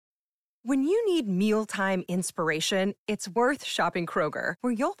When you need mealtime inspiration, it's worth shopping Kroger,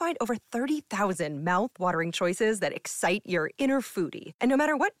 where you'll find over 30,000 mouth-watering choices that excite your inner foodie. And no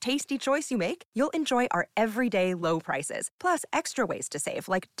matter what tasty choice you make, you'll enjoy our everyday low prices, plus extra ways to save,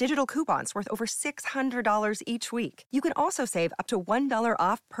 like digital coupons worth over $600 each week. You can also save up to $1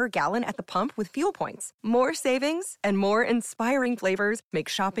 off per gallon at the pump with fuel points. More savings and more inspiring flavors make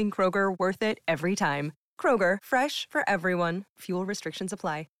shopping Kroger worth it every time. Kroger, fresh for everyone. Fuel restrictions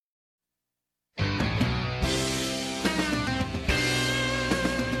apply.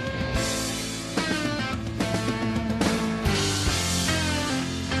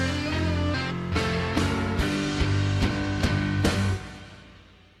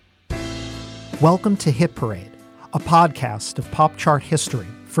 Welcome to Hit Parade, a podcast of pop chart history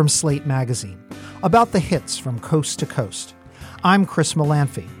from Slate Magazine, about the hits from coast to coast. I'm Chris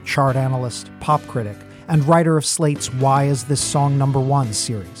Molanphy, chart analyst, pop critic, and writer of Slate's Why Is This Song Number One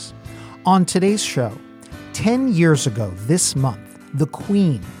series. On today's show, 10 years ago this month, the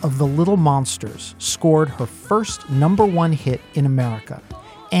queen of the Little Monsters scored her first number one hit in America.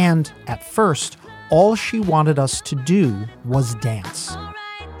 And at first, all she wanted us to do was dance.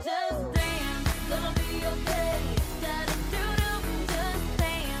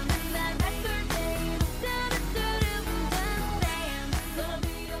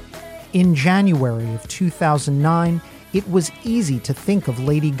 In January of 2009, it was easy to think of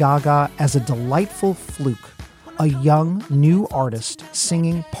Lady Gaga as a delightful fluke, a young, new artist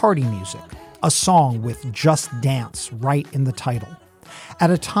singing party music, a song with Just Dance right in the title.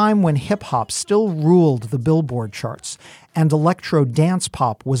 At a time when hip-hop still ruled the Billboard charts and electro dance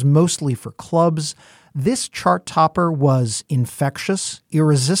pop was mostly for clubs, this chart topper was infectious,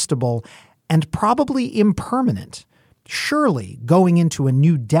 irresistible, and probably impermanent. Surely, going into a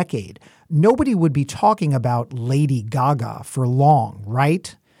new decade, nobody would be talking about Lady Gaga for long,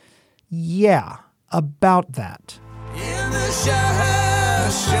 right? Yeah, about that. In the shadow,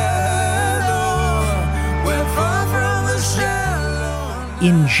 we're far from the shadow.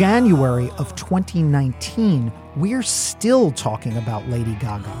 In January of 2019, we're still talking about Lady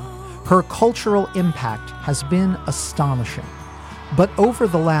Gaga. Her cultural impact has been astonishing. But over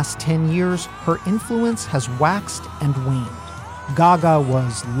the last 10 years, her influence has waxed and waned. Gaga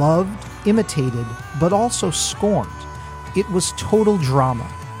was loved, imitated, but also scorned. It was total drama,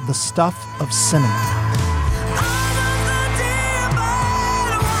 the stuff of cinema.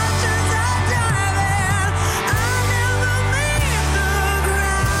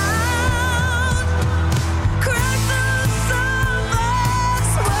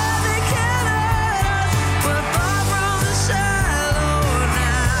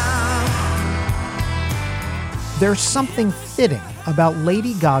 There's something fitting about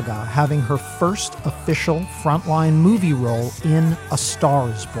Lady Gaga having her first official frontline movie role in A Star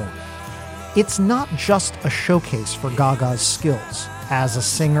Is Born. It's not just a showcase for Gaga's skills as a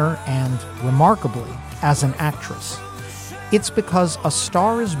singer and, remarkably, as an actress. It's because A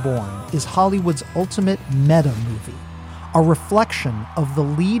Star Is Born is Hollywood's ultimate meta movie, a reflection of the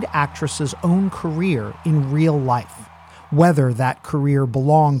lead actress's own career in real life, whether that career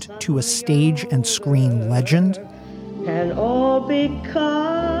belonged to a stage and screen legend, and all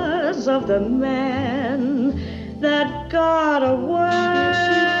because of the man that got away.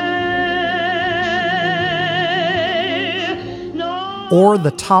 No. Or the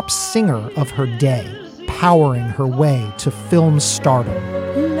top singer of her day, powering her way to film stardom.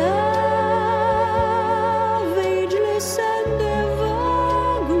 Love, ageless and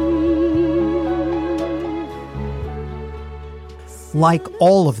evergreen. Like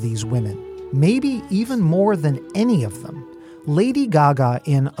all of these women, maybe even more than any of them, Lady Gaga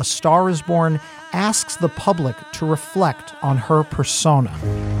in A Star Is Born asks the public to reflect on her persona.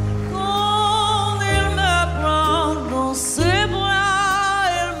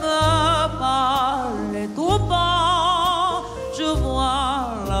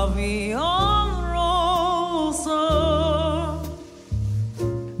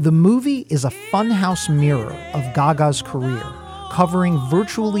 The movie is a funhouse mirror of Gaga's career, covering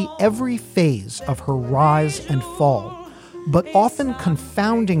virtually every phase of her rise and fall, but often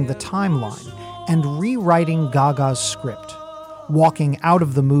confounding the timeline and rewriting Gaga's script. Walking out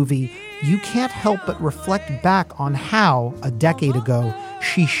of the movie, you can't help but reflect back on how, a decade ago,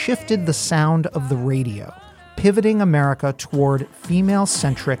 she shifted the sound of the radio, pivoting America toward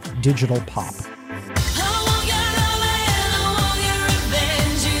female-centric digital pop.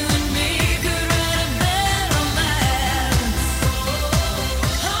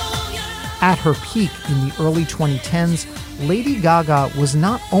 At her peak in the early 2010s, Lady Gaga was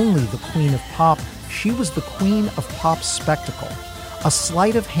not only the queen of pop, she was the queen of pop spectacle, a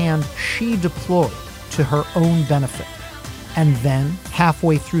sleight of hand she deployed to her own benefit. And then,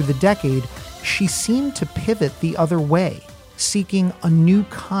 halfway through the decade, she seemed to pivot the other way, seeking a new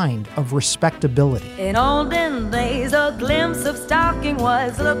kind of respectability. In olden days, a glimpse of stalking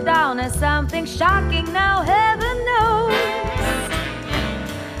was looked down as something shocking. Now heaven knows,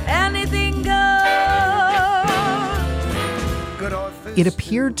 anything goes. It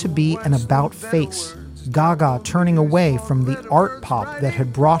appeared to be an about-face, Gaga turning away from the art pop that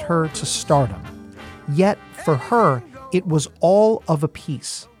had brought her to stardom. Yet, for her, it was all of a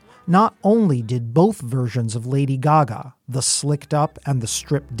piece. Not only did both versions of Lady Gaga, the slicked up and the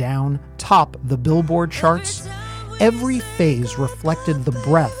stripped down, top the Billboard charts, every phase reflected the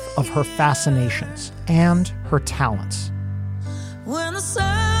breadth of her fascinations and her talents. When the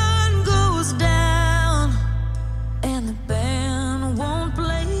sun goes down and the band won't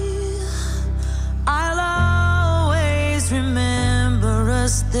play, I'll always remember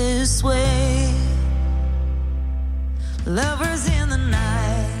us this way. Lovers in the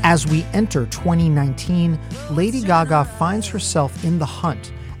night. As we enter 2019, Lady Gaga finds herself in the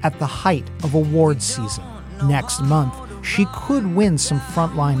hunt at the height of awards season. Next month, she could win some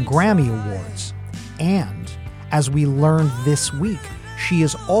frontline Grammy Awards. And, as we learned this week, she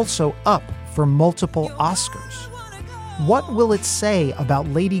is also up for multiple Oscars. What will it say about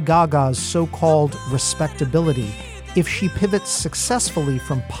Lady Gaga's so-called respectability if she pivots successfully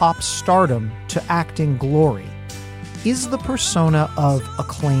from pop stardom to acting glory? Is the persona of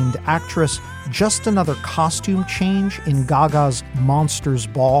acclaimed actress just another costume change in Gaga's Monsters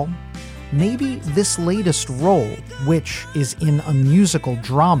Ball? Maybe this latest role, which is in a musical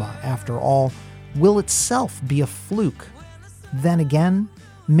drama after all, will itself be a fluke. Then again,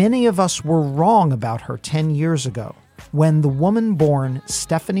 many of us were wrong about her 10 years ago, when the woman born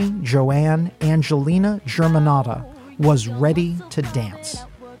Stephanie Joanne Angelina Germanotta was ready to dance.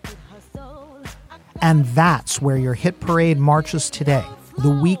 And that's where your hit parade marches today,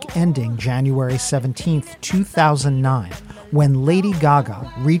 the week ending January 17th, 2009, when Lady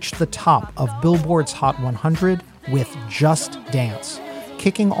Gaga reached the top of Billboard's Hot 100 with Just Dance,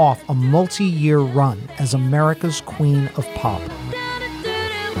 kicking off a multi-year run as America's Queen of Pop.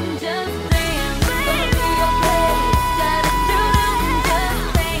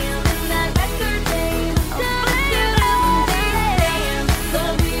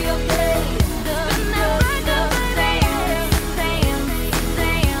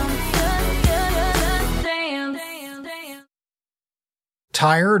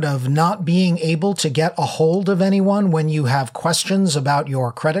 Tired of not being able to get a hold of anyone when you have questions about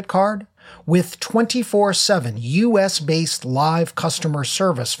your credit card? With 24/7 US-based live customer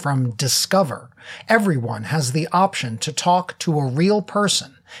service from Discover, everyone has the option to talk to a real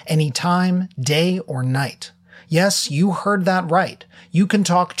person anytime, day or night. Yes, you heard that right. You can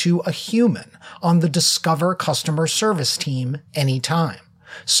talk to a human on the Discover customer service team anytime.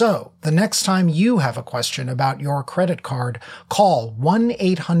 So, the next time you have a question about your credit card, call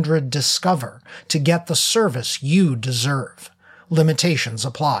 1-800-DISCOVER to get the service you deserve. Limitations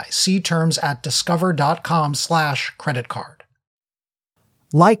apply. See terms at discover.com/creditcard.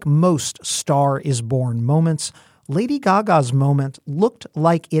 Like most Star is Born moments, Lady Gaga's moment looked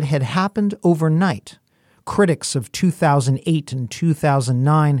like it had happened overnight. Critics of 2008 and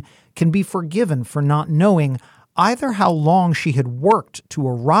 2009 can be forgiven for not knowing either how long she had worked to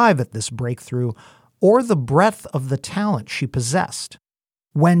arrive at this breakthrough or the breadth of the talent she possessed.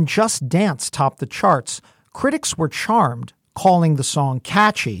 When Just Dance topped the charts, critics were charmed, calling the song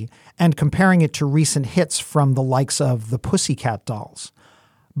catchy and comparing it to recent hits from the likes of the Pussycat Dolls.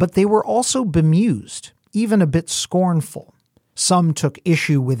 But they were also bemused, even a bit scornful. Some took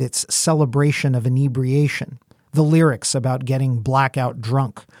issue with its celebration of inebriation, the lyrics about getting blackout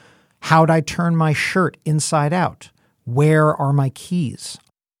drunk. How'd I turn my shirt inside out? Where are my keys?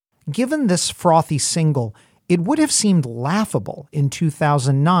 Given this frothy single, it would have seemed laughable in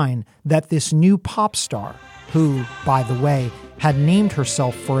 2009 that this new pop star, who, by the way, had named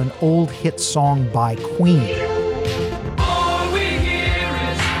herself for an old hit song by Queen, All we hear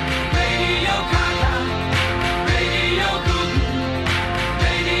is Radio Gaga, Radio Gaga.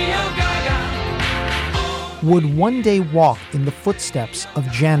 would one day walk in the footsteps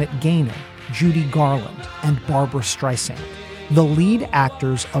of Janet Gaynor, Judy Garland, and Barbra Streisand, the lead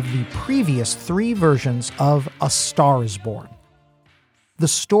actors of the previous 3 versions of A Star is Born. The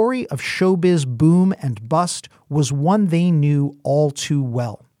story of showbiz boom and bust was one they knew all too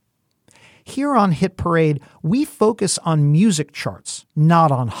well. Here on Hit Parade, we focus on music charts,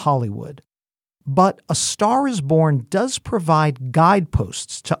 not on Hollywood. But A Star is Born does provide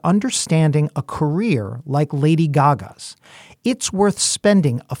guideposts to understanding a career like Lady Gaga's. It's worth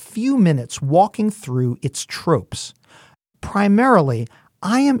spending a few minutes walking through its tropes. Primarily,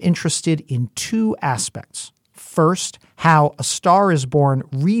 I am interested in two aspects. First, how A Star is Born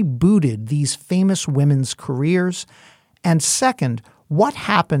rebooted these famous women's careers. And second, what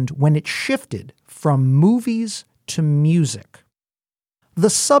happened when it shifted from movies to music. The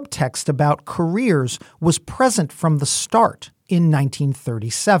subtext about careers was present from the start in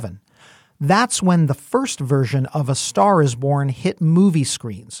 1937. That's when the first version of A Star is Born hit movie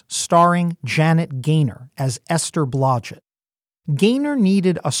screens, starring Janet Gaynor as Esther Blodgett. Gaynor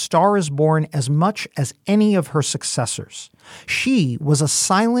needed A Star is Born as much as any of her successors. She was a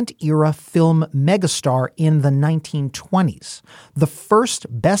silent-era film megastar in the 1920s, the first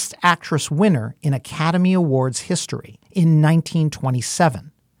Best Actress winner in Academy Awards history in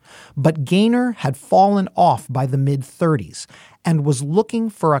 1927. But Gaynor had fallen off by the mid-30s and was looking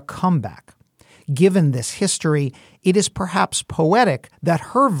for a comeback. Given this history, it is perhaps poetic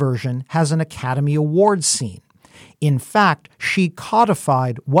that her version has an Academy Awards scene. In fact, she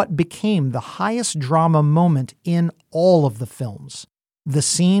codified what became the highest drama moment in all of the films. The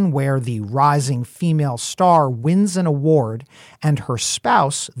scene where the rising female star wins an award and her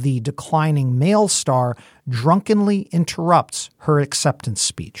spouse, the declining male star, drunkenly interrupts her acceptance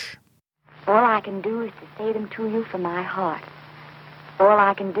speech. All I can do is to say them to you from my heart. All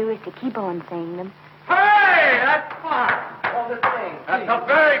I can do is to keep on saying them. Hey, that's fine. All the thing. That's a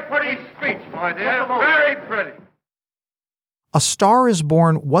very pretty speech, my dear. Very pretty. A Star is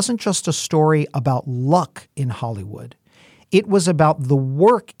Born wasn't just a story about luck in Hollywood. It was about the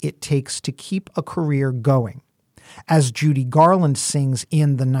work it takes to keep a career going. As Judy Garland sings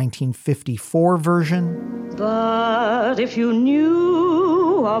in the 1954 version, But if you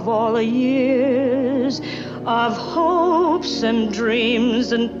knew of all the years of hopes and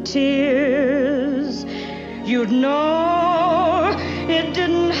dreams and tears, you'd know it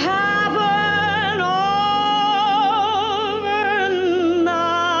didn't happen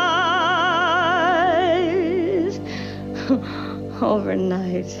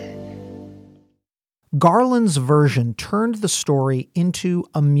overnight. Garland's version turned the story into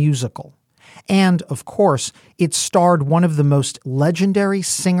a musical. And, of course, it starred one of the most legendary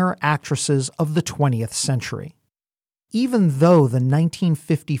singer-actresses of the 20th century. Even though the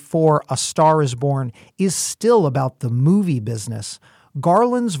 1954 A Star is Born is still about the movie business,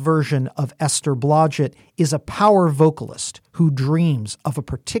 Garland's version of Esther Blodgett is a power vocalist who dreams of a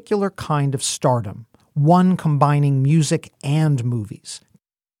particular kind of stardom, one combining music and movies.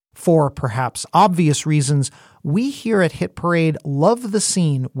 For perhaps obvious reasons, we here at Hit Parade love the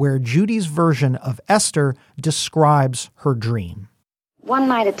scene where Judy's version of Esther describes her dream. One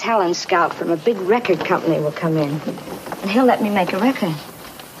night a talent scout from a big record company will come in, and he'll let me make a record.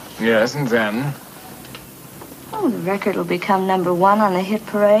 Yes, and then? Oh, the record will become #1 on the Hit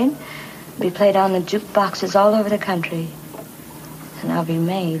Parade, be played on the jukeboxes all over the country, and I'll be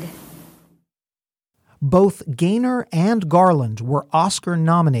made. Both Gaynor and Garland were Oscar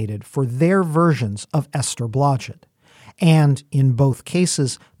nominated for their versions of Esther Blodgett. And in both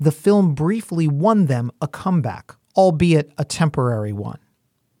cases, the film briefly won them a comeback, albeit a temporary one.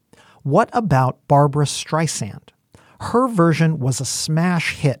 What about Barbra Streisand? Her version was a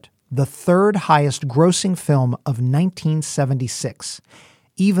smash hit, the third highest grossing film of 1976,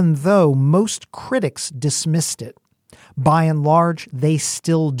 even though most critics dismissed it. By and large, they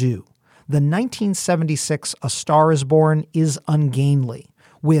still do. The 1976 A Star is Born is ungainly,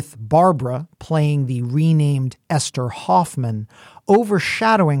 with Barbra playing the renamed Esther Hoffman,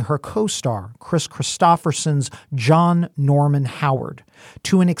 overshadowing her co-star Chris Christopherson's John Norman Howard,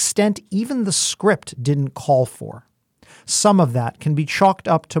 to an extent even the script didn't call for. Some of that can be chalked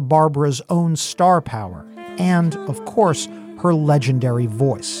up to Barbra's own star power and, of course, her legendary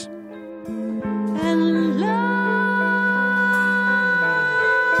voice. And love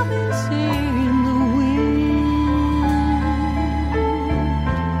is in the wind,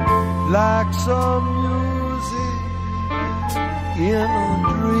 like some music in a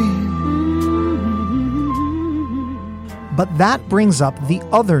dream. But that brings up the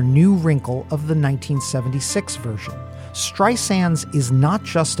other new wrinkle of the 1976 version. Streisand's is not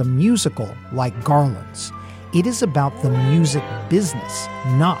just a musical like Garland's. It is about the music business,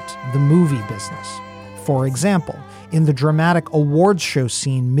 not the movie business. For example, in the dramatic awards show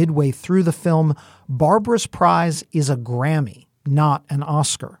scene midway through the film, Barbra's prize is a Grammy, not an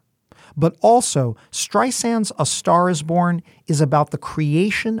Oscar. But also, Streisand's A Star is Born is about the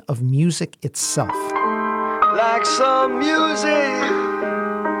creation of music itself. Like some music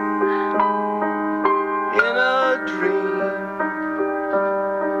in a dream.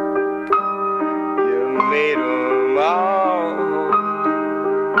 You made 'em all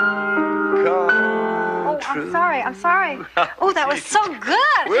come true. I'm sorry. Oh, that was so good.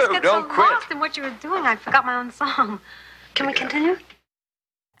 I Whoa, just got don't so quit. lost in what you were doing. I forgot my own song. Can we continue?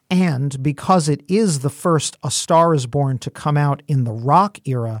 And because it is the first A Star is Born to come out in the rock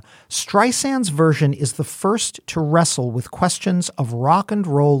era, Streisand's version is the first to wrestle with questions of rock and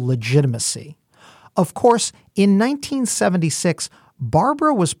roll legitimacy. Of course, in 1976,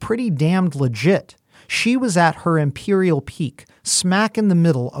 Barbara was pretty damned legit. She was at her imperial peak, smack in the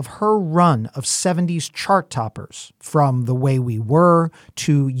middle of her run of 70s chart toppers, from The Way We Were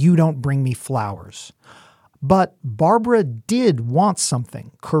to You Don't Bring Me Flowers. But Barbara did want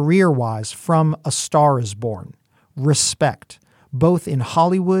something, career-wise, from A Star is Born. Respect, both in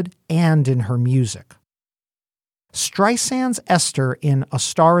Hollywood and in her music. Streisand's Esther in A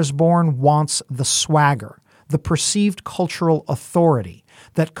Star is Born wants the swagger, the perceived cultural authority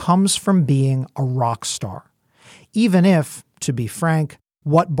that comes from being a rock star. Even if, to be frank,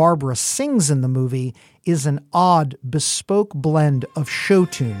 what Barbara sings in the movie is an odd, bespoke blend of show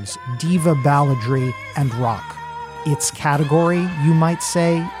tunes, diva balladry, and rock. Its category, you might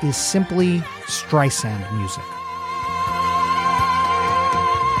say, is simply Streisand music.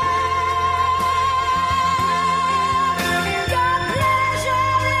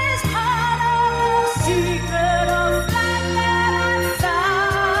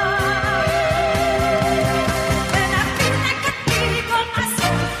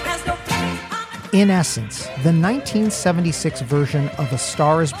 In essence, the 1976 version of A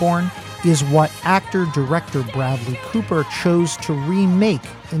Star is Born is what actor-director Bradley Cooper chose to remake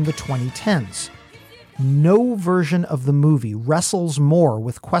in the 2010s. No version of the movie wrestles more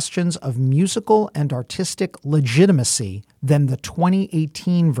with questions of musical and artistic legitimacy than the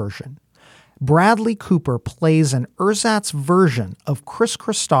 2018 version. Bradley Cooper plays an ersatz version of Chris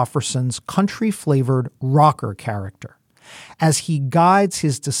Christopherson's country-flavored rocker character. As he guides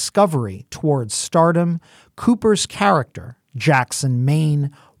his discovery towards stardom, Cooper's character, Jackson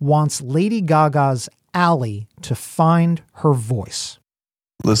Maine, wants Lady Gaga's Ally to find her voice.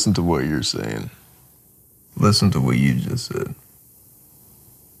 Listen to what you're saying. Listen to what you just said.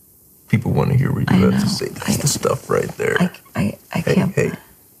 People want to hear what you have to say. That's the stuff right there. I can't. Hey,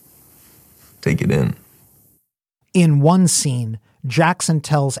 take it in. In one scene, Jackson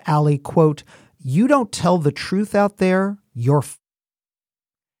tells Ally, quote, "You don't tell the truth out there, you're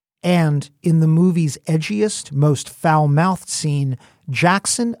And in the movie's edgiest, most foul-mouthed scene,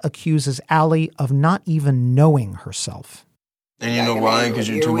 Jackson accuses Ally of not even knowing herself. And you know why? Because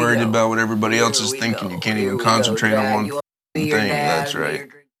you're too worried about what everybody else is thinking. You can't even concentrate on one thing. That's right.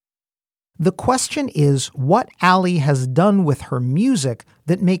 The question is what Ally has done with her music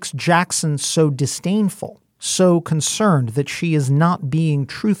that makes Jackson so disdainful, so concerned that she is not being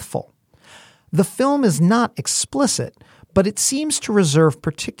truthful. The film is not explicit, but it seems to reserve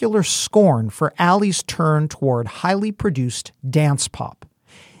particular scorn for Ally's turn toward highly produced dance pop.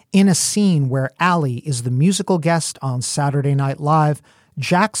 In a scene where Ally is the musical guest on Saturday Night Live,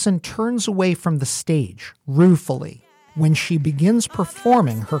 Jackson turns away from the stage, ruefully, when she begins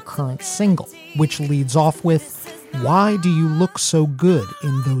performing her current single, which leads off with, "Why do you look so good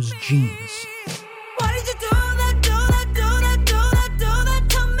in those jeans?"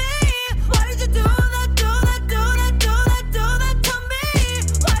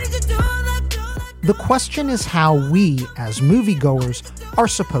 The question is how we, as moviegoers, are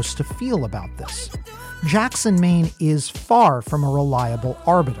supposed to feel about this. Jackson Maine is far from a reliable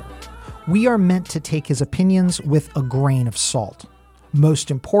arbiter. We are meant to take his opinions with a grain of salt. Most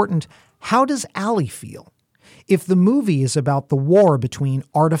important, how does Ally feel? If the movie is about the war between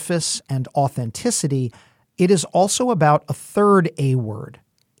artifice and authenticity, it is also about a third A word,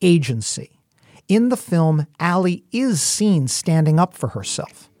 agency. In the film, Ally is seen standing up for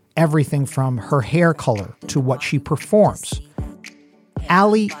herself. Everything from her hair color to what she performs.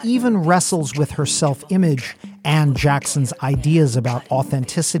 Ally even wrestles with her self-image and Jackson's ideas about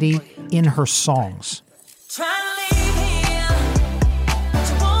authenticity in her songs.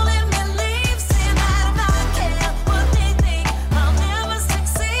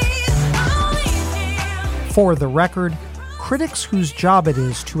 For the record, critics whose job it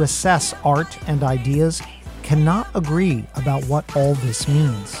is to assess art and ideas cannot agree about what all this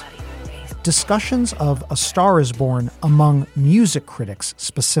means. Discussions of A Star is Born among music critics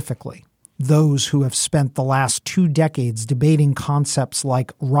specifically, those who have spent the last 2 decades debating concepts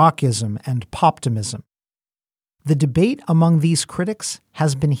like rockism and poptimism. The debate among these critics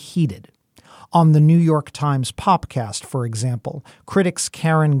has been heated. On the New York Times Popcast, for example, critics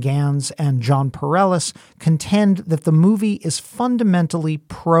Karen Gans and John Pareles contend that the movie is fundamentally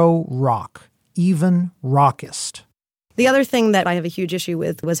pro-rock, even rockist. The other thing that I have a huge issue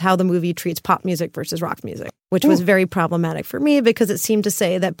with was how the movie treats pop music versus rock music, which was very problematic for me because it seemed to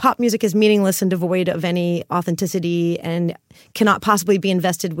say that pop music is meaningless and devoid of any authenticity and cannot possibly be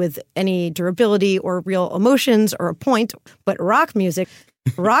invested with any durability or real emotions or a point. But rock music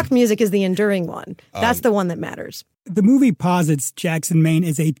is the enduring one. That's the one that matters. The movie posits Jackson Maine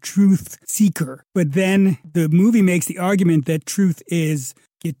as a truth seeker, but then the movie makes the argument that truth is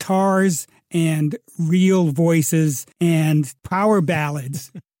guitars and real voices and power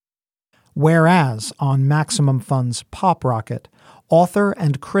ballads. Whereas on Maximum Fun's Pop Rocket, author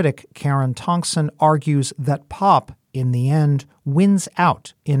and critic Karen Tongson argues that pop, in the end, wins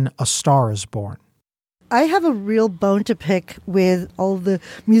out in A Star is Born. I have a real bone to pick with all the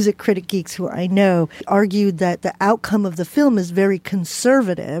music critic geeks who I know argued that the outcome of the film is very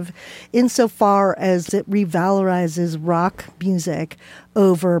conservative insofar as it revalorizes rock music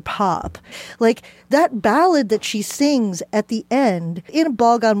over pop. Like that ballad that she sings at the end in a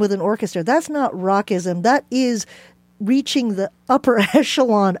ball gown with an orchestra, that's not rockism. That is reaching the upper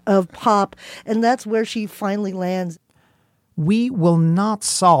echelon of pop, and that's where she finally lands. We will not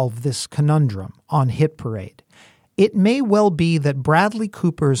solve this conundrum on Hit Parade. It may well be that Bradley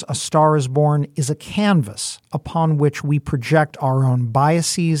Cooper's A Star is Born is a canvas upon which we project our own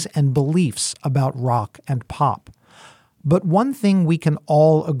biases and beliefs about rock and pop. But one thing we can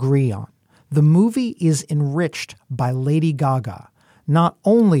all agree on, the movie is enriched by Lady Gaga, not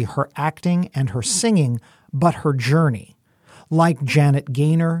only her acting and her singing, but her journey. Like Janet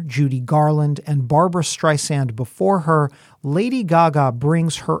Gaynor, Judy Garland, and Barbra Streisand before her, Lady Gaga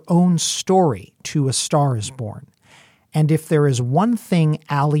brings her own story to A Star is Born. And if there is one thing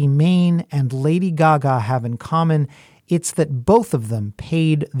Allie Maine and Lady Gaga have in common, it's that both of them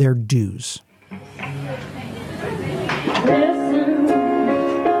paid their dues. Listen,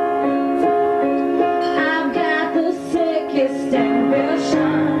 I've got the sickest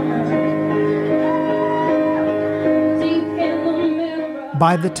ambition.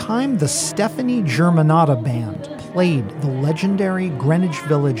 By the time the Stephanie Germanotta Band played the legendary Greenwich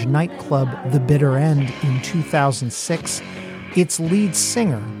Village nightclub The Bitter End in 2006, its lead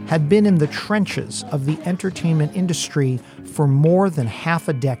singer had been in the trenches of the entertainment industry for more than half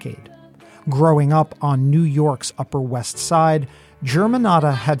a decade. Growing up on New York's Upper West Side,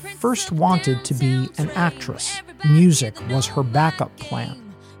 Germanotta had first wanted to be an actress. Music was her backup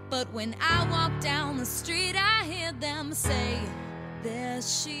plan. But when I walk down the street, I hear them say, there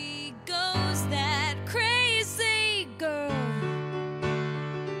she goes, that crazy girl.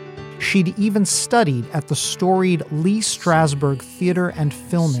 She'd even studied at the storied Lee Strasberg Theater and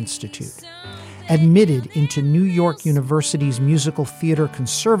Film Institute. Admitted into New York University's Musical Theater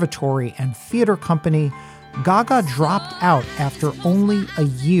Conservatory and Theater Company, Gaga dropped out after only a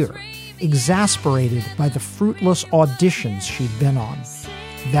year, exasperated by the fruitless auditions she'd been on.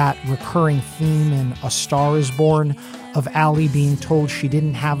 That recurring theme in A Star is Born of Allie being told she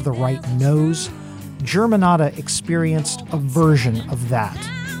didn't have the right nose, Germanotta experienced a version of that.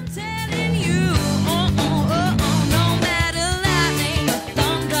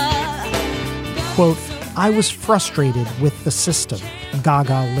 Quote, I was frustrated with the system,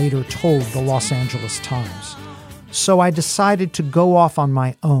 Gaga later told the Los Angeles Times. So I decided to go off on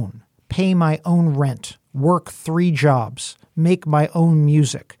my own, pay my own rent, work 3 jobs, make my own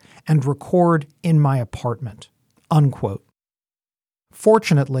music, and record in my apartment. Unquote.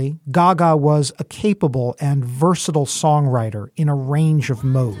 Fortunately, Gaga was a capable and versatile songwriter in a range of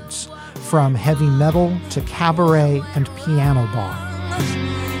modes, from heavy metal to cabaret and piano bar.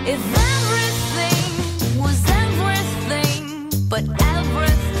 If everything was everything, but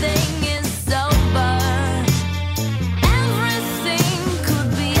everything is sober, everything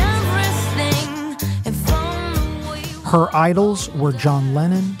could be everything if only we... Her idols were John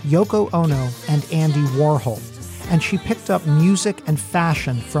Lennon, Yoko Ono, and Andy Warhol, and she picked up music and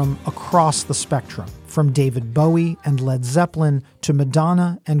fashion from across the spectrum, from David Bowie and Led Zeppelin to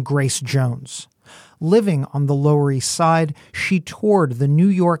Madonna and Grace Jones. Living on the Lower East Side, she toured the New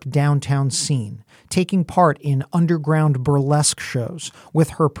York downtown scene, taking part in underground burlesque shows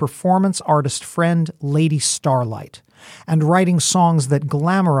with her performance artist friend Lady Starlight, and writing songs that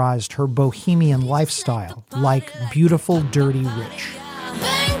glamorized her bohemian lifestyle, like Beautiful Dirty Rich.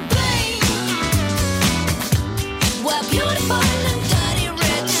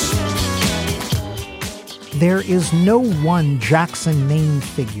 There is no one Jackson Maine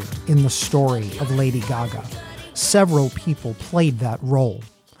figure in the story of Lady Gaga. Several people played that role.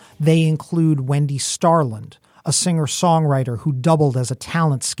 They include Wendy Starland, a singer-songwriter who doubled as a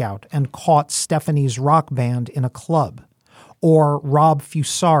talent scout and caught Stephanie's rock band in a club, or Rob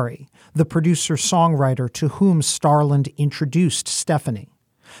Fusari, the producer-songwriter to whom Starland introduced Stephanie.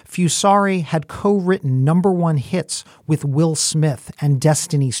 Fusari had co-written #1 hits with Will Smith and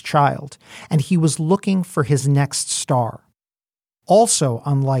Destiny's Child, and he was looking for his next star. Also,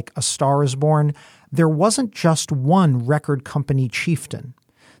 unlike A Star Is Born, there wasn't just one record company chieftain.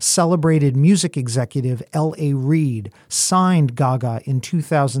 Celebrated music executive L.A. Reid signed Gaga in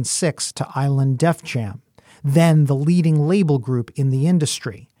 2006 to Island Def Jam, then the leading label group in the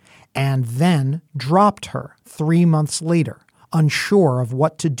industry, and then dropped her 3 months later, unsure of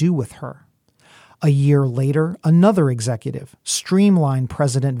what to do with her. A year later, another executive, Streamline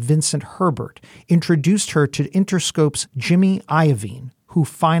president Vincent Herbert, introduced her to Interscope's Jimmy Iovine, who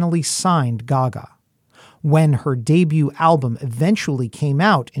finally signed Gaga. When her debut album eventually came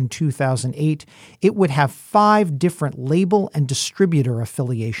out in 2008, it would have 5 different label and distributor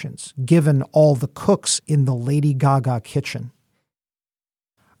affiliations, given all the cooks in the Lady Gaga kitchen.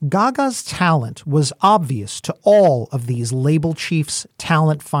 Gaga's talent was obvious to all of these label chiefs,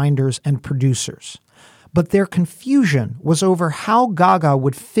 talent finders, and producers. But their confusion was over how Gaga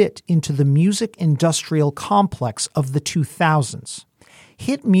would fit into the music industrial complex of the 2000s.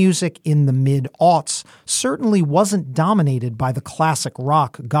 Hit music in the mid-aughts certainly wasn't dominated by the classic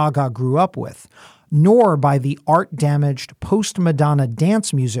rock Gaga grew up with, nor by the art-damaged post-Madonna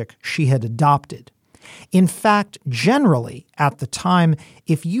dance music she had adopted. In fact, generally, at the time,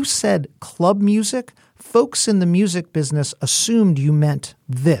 if you said club music, folks in the music business assumed you meant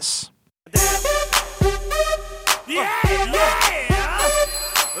this.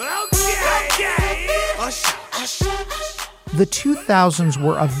 The 2000s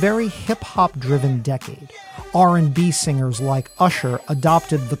were a very hip-hop-driven decade. R&B singers like Usher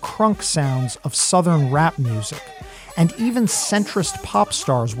adopted the crunk sounds of Southern rap music, and even centrist pop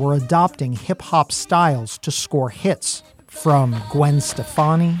stars were adopting hip-hop styles to score hits, from Gwen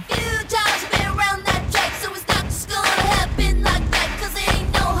Stefani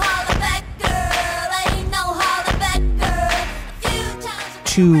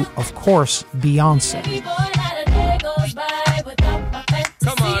to, of course, Beyoncé.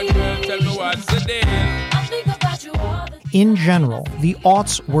 In general, the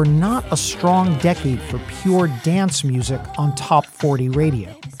aughts were not a strong decade for pure dance music on Top 40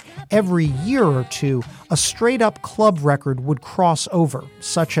 radio. Every year or two, a straight-up club record would cross over,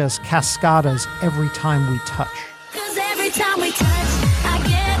 such as Cascada's Every Time We Touch. 'Cause every time we touch, I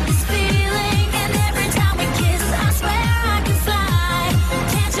get this feeling, and every time we kiss, I swear I can fly.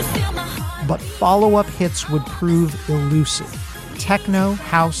 Can't you feel my heart? But follow-up hits would prove elusive. Techno,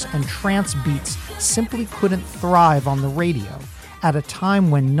 house, and trance beats simply couldn't thrive on the radio at a time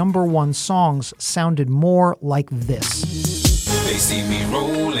when #1 songs sounded more like this. They see me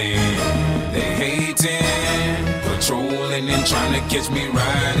rolling, they hating, patrolling and trying to catch me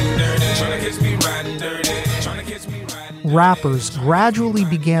riding dirty, trying to catch me riding dirty, trying to catch me riding. Rappers gradually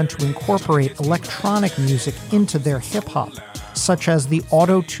began to incorporate electronic music into their hip-hop, such as the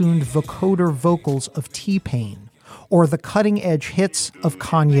auto-tuned vocoder vocals of T-Pain, or the cutting-edge hits of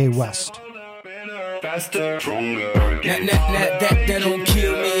Kanye West. Faster, stronger. That don't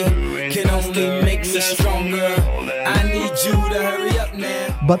kill me, can only make me stronger. I need you to hurry up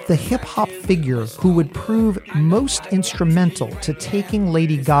now. But the hip-hop figure who would prove most instrumental to taking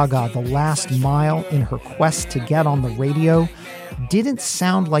Lady Gaga the last mile in her quest to get on the radio didn't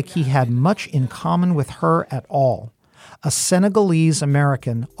sound like he had much in common with her at all. A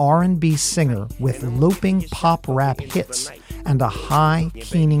Senegalese-American R&B singer with loping pop rap hits and a high,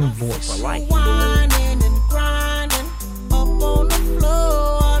 keening voice.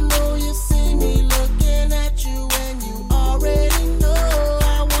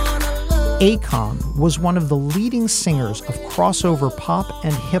 Akon was one of the leading singers of crossover pop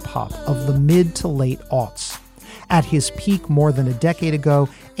and hip-hop of the mid to late aughts. At his peak more than a decade ago,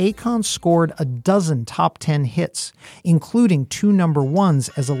 Akon scored a dozen top 10 hits, including 2 #1s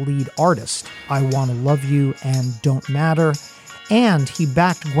as a lead artist, I Wanna Love You and Don't Matter, and he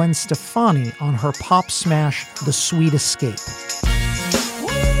backed Gwen Stefani on her pop smash, The Sweet Escape.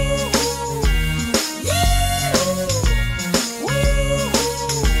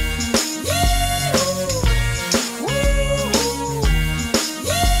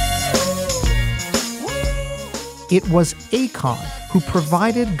 It was Akon who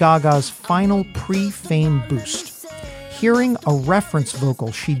provided Gaga's final pre-fame boost. Hearing a reference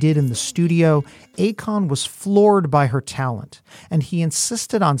vocal she did in the studio, Akon was floored by her talent, and he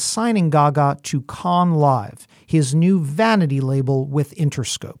insisted on signing Gaga to Con Live, his new vanity label with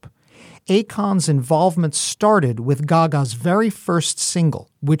Interscope. Akon's involvement started with Gaga's very first single,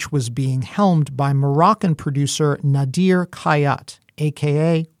 which was being helmed by Moroccan producer Nadir Khayat,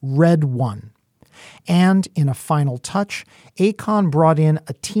 aka Red One. And in a final touch, Akon brought in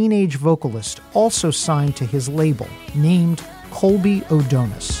a teenage vocalist also signed to his label, named Colby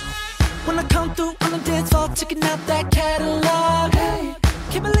O'Donis. When I come through on the dance floor, checking out that catalog, hey,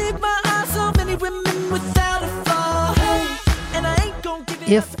 can't believe my eyes, so many women without a flaw, hey, and I ain't gonna give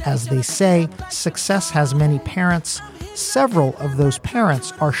it. If, as they say, success has many parents, several of those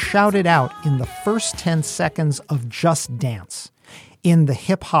parents are shouted out in the first 10 seconds of Just Dance. In the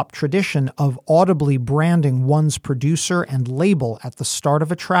hip-hop tradition of audibly branding one's producer and label at the start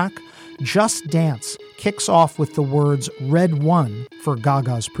of a track, Just Dance kicks off with the words Red One for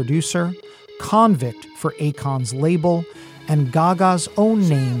Gaga's producer, Convict for Akon's label, and Gaga's own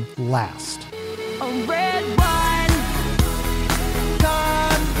name last. A red wine,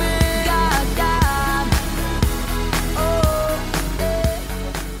 convict, Gaga.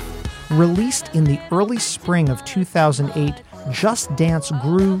 Released in the early spring of 2008, Just Dance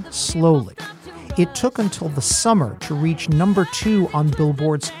grew slowly. It took until the summer to reach number 2 on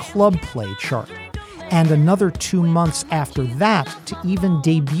Billboard's Club Play chart, and another 2 months after that to even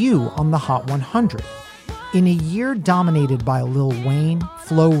debut on the Hot 100. In a year dominated by Lil Wayne,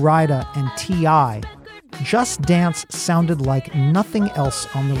 Flo Rida, and T.I., Just Dance sounded like nothing else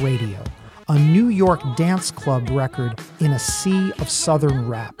on the radio, a New York dance club record in a sea of Southern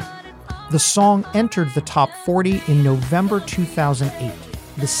rap. The song entered the top 40 in November 2008,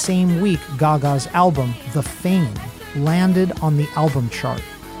 the same week Gaga's album, The Fame, landed on the album chart.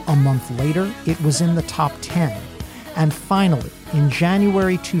 A month later, it was in the top 10. And finally, in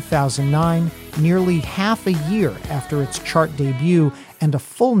January 2009, nearly half a year after its chart debut and a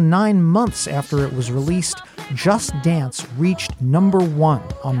full 9 months after it was released, Just Dance reached number 1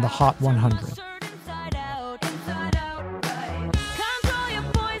 on the Hot 100.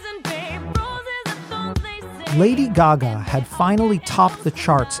 Lady Gaga had finally topped the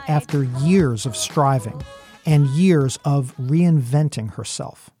charts after years of striving and years of reinventing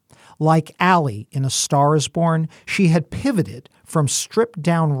herself. Like Ally in A Star Is Born, she had pivoted from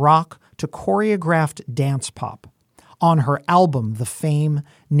stripped-down rock to choreographed dance pop. On her album, The Fame,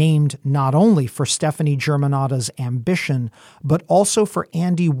 named not only for Stefani Germanotta's ambition, but also for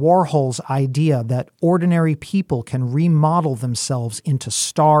Andy Warhol's idea that ordinary people can remodel themselves into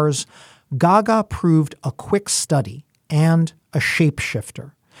stars, Gaga proved a quick study and a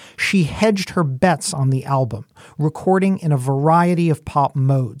shapeshifter. She hedged her bets on the album, recording in a variety of pop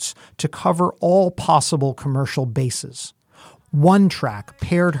modes to cover all possible commercial bases. One track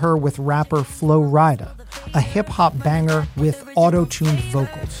paired her with rapper Flo Rida, a hip-hop banger with auto-tuned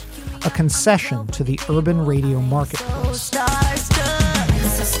vocals, a concession to the urban radio marketplace.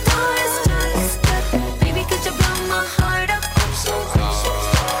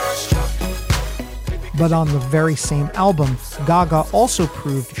 But on the very same album, Gaga also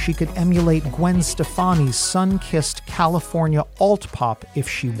proved she could emulate Gwen Stefani's sun-kissed California alt-pop if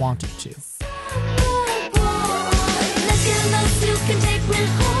she wanted to.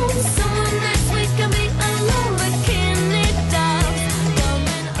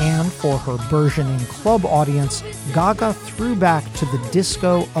 And for her burgeoning club audience, Gaga threw back to the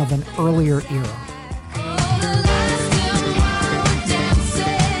disco of an earlier era.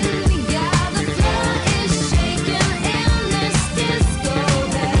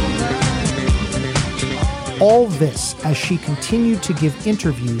 All this as she continued to give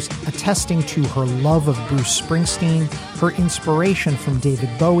interviews attesting to her love of Bruce Springsteen, her inspiration from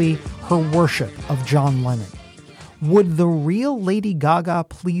David Bowie, her worship of John Lennon. Would the real Lady Gaga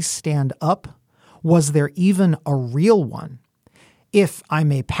please stand up? Was there even a real one? If I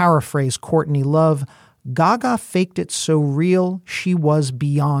may paraphrase Courtney Love, Gaga faked it so real she was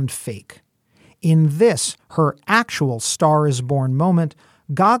beyond fake. In this, her actual Star Is Born moment,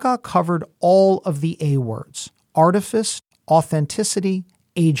 Gaga covered all of the A words: artifice, authenticity,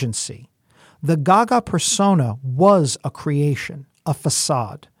 agency. The Gaga persona was a creation, a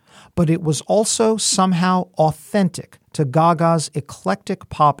facade, but it was also somehow authentic to Gaga's eclectic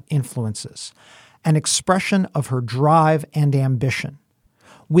pop influences, an expression of her drive and ambition.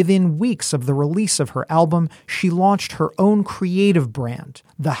 Within weeks of the release of her album, she launched her own creative brand,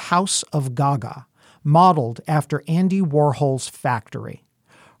 The House of Gaga, modeled after Andy Warhol's Factory.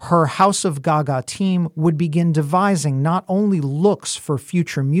 Her House of Gaga team would begin devising not only looks for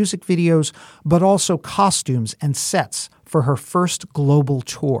future music videos, but also costumes and sets for her first global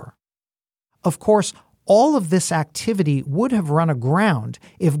tour. Of course, all of this activity would have run aground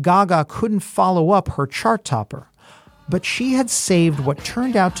if Gaga couldn't follow up her chart topper. But she had saved what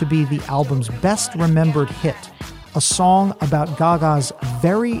turned out to be the album's best remembered hit, a song about Gaga's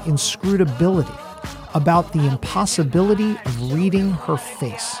very inscrutability, about the impossibility of reading her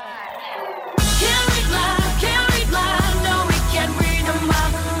face.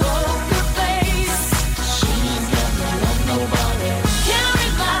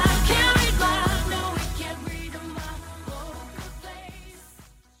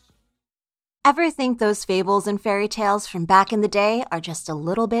 Ever think those fables and fairy tales from back in the day are just a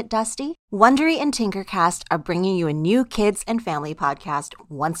little bit dusty? Wondery and Tinkercast are bringing you a new kids and family podcast,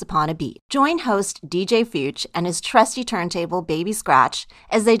 Once Upon a Beat. Join host DJ Fuchs and his trusty turntable Baby Scratch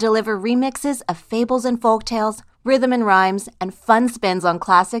as they deliver remixes of fables and folktales, rhythm and rhymes, and fun spins on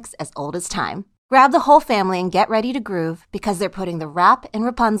classics as old as time. Grab the whole family and get ready to groove because they're putting the rap in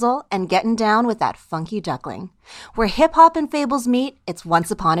Rapunzel and getting down with that funky duckling. Where hip-hop and fables meet, it's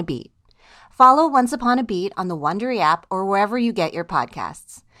Once Upon a Beat. Follow Once Upon a Beat on the Wondery app or wherever you get your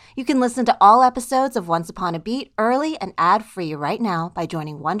podcasts. You can listen to all episodes of Once Upon a Beat early and ad-free right now by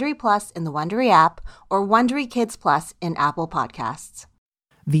joining Wondery Plus in the Wondery app or Wondery Kids Plus in Apple Podcasts.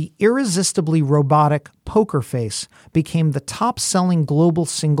 The irresistibly robotic Poker Face became the top-selling global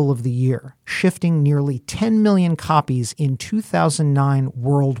single of the year, shifting nearly 10 million copies in 2009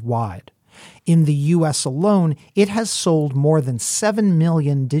 worldwide. In the US alone, it has sold more than 7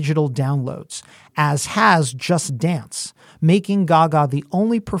 million digital downloads, as has Just Dance, making Gaga the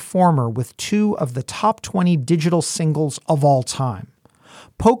only performer with 2 of the top 20 digital singles of all time.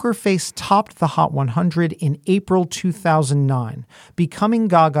 Poker Face topped the Hot 100 in April 2009, becoming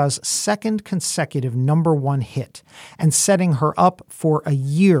Gaga's second consecutive #1 hit and setting her up for a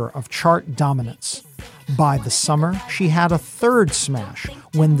year of chart dominance. By the summer, she had a third smash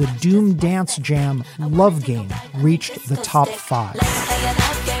when the Doom dance jam Love Game reached the top 5.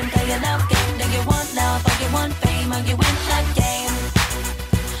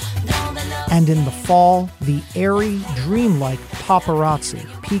 And in the fall, the airy, dreamlike Paparazzi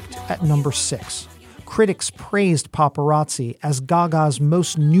peaked at #6. Critics praised Paparazzi as Gaga's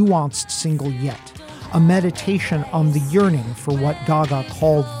most nuanced single yet, a meditation on the yearning for what Gaga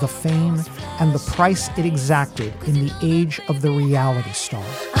called the fame and the price it exacted in the age of the reality star.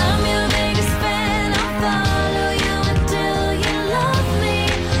 I'm your biggest fan, I'll follow you until you love me.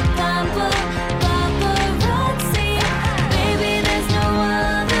 Paparazzi, baby, there's no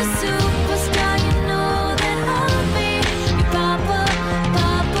other superstar you know that I'll be. Paparazzi.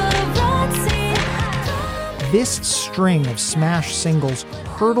 This string of smash singles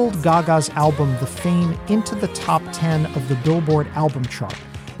hurtled Gaga's album The Fame into the top 10 of the Billboard album chart,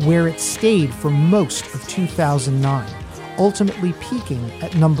 where it stayed for most of 2009, ultimately peaking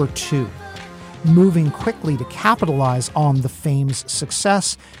at #2. Moving quickly to capitalize on The Fame's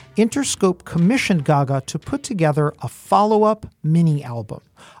success, Interscope commissioned Gaga to put together a follow-up mini-album,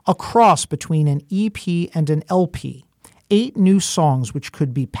 a cross between an EP and an LP. 8 new songs which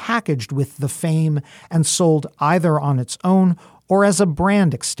could be packaged with The Fame and sold either on its own or as a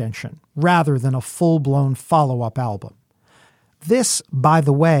brand extension, rather than a full-blown follow-up album. This, by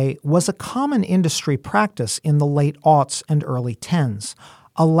the way, was a common industry practice in the late aughts and early 10s,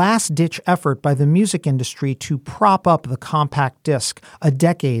 a last-ditch effort by the music industry to prop up the compact disc a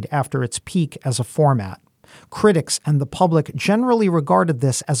decade after its peak as a format. Critics and the public generally regarded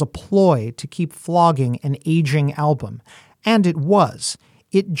this as a ploy to keep flogging an aging album, and it was.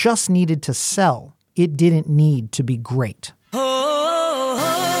 It just needed to sell. It didn't need to be great.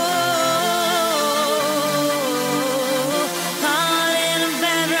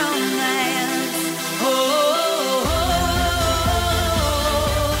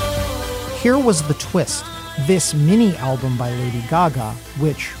 Here was the twist. This mini album by Lady Gaga,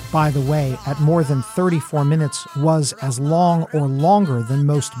 which, by the way, at more than 34 minutes was as long or longer than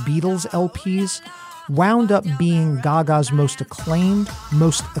most Beatles LPs, wound up being Gaga's most acclaimed,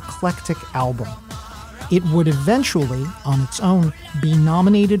 most eclectic album. It would eventually, on its own, be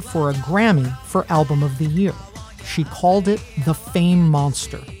nominated for a Grammy for Album of the Year. She called it The Fame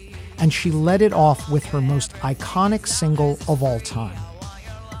Monster, and she led it off with her most iconic single of all time.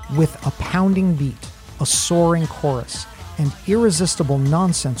 With a pounding beat, a soaring chorus, and irresistible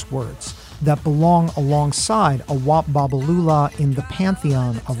nonsense words that belong alongside a Wop Babalula in the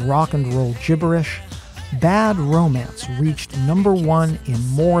pantheon of rock and roll gibberish, Bad Romance reached #1 in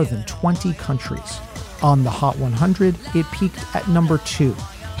more than 20 countries. On the Hot 100, it peaked at #2,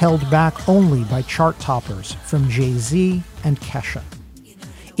 held back only by chart toppers from Jay-Z and Kesha.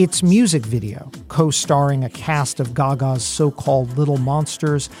 Its music video, co-starring a cast of Gaga's so-called Little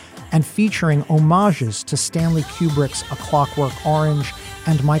Monsters and featuring homages to Stanley Kubrick's A Clockwork Orange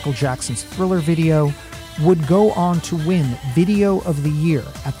and Michael Jackson's Thriller video, would go on to win Video of the Year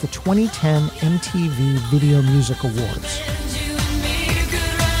at the 2010 MTV Video Music Awards.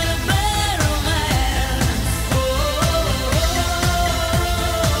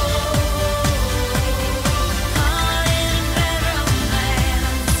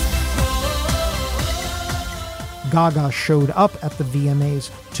 Gaga showed up at the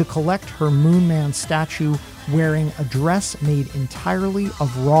VMAs to collect her Moon Man statue wearing a dress made entirely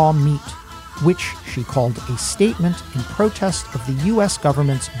of raw meat, which she called a statement in protest of the U.S.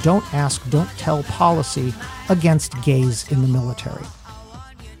 government's don't ask, don't tell policy against gays in the military.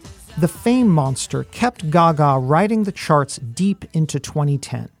 The Fame monster kept Gaga riding the charts deep into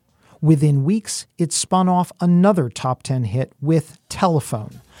 2010. Within weeks, it spun off another top 10 hit with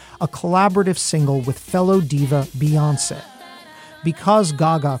Telephone, a collaborative single with fellow diva Beyoncé. Because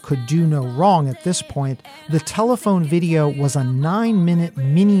Gaga could do no wrong at this point, the Telephone video was a 9-minute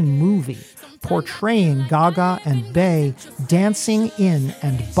mini movie portraying Gaga and Bey dancing in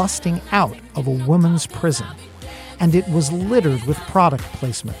and busting out of a woman's prison. And it was littered with product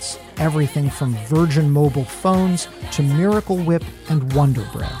placements, everything from Virgin mobile phones to Miracle Whip and Wonder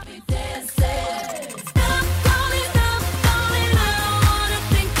Bread.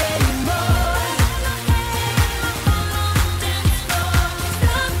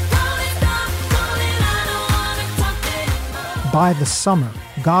 By the summer,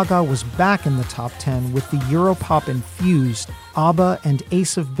 Gaga was back in the top 10 with the Europop-infused ABBA and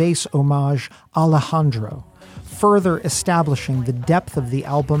Ace of Base homage Alejandro, further establishing the depth of the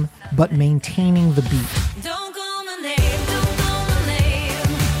album but maintaining the beat.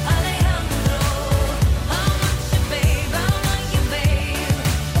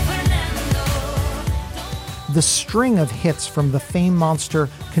 The string of hits from the Fame monster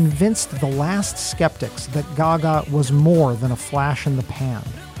convinced the last skeptics that Gaga was more than a flash in the pan.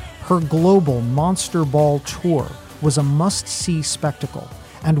 Her global Monster Ball tour was a must-see spectacle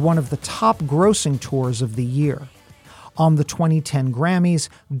and one of the top-grossing tours of the year. On the 2010 Grammys,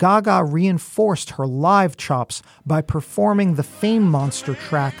 Gaga reinforced her live chops by performing the Fame monster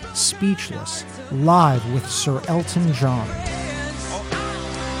track Speechless, live with Sir Elton John.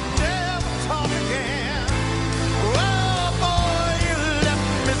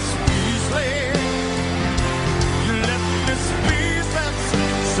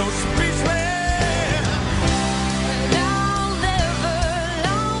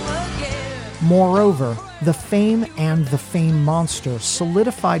 Moreover, the Fame and the Fame monster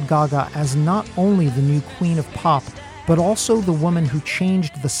solidified Gaga as not only the new queen of pop, but also the woman who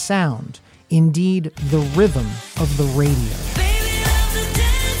changed the sound, indeed the rhythm of the radio.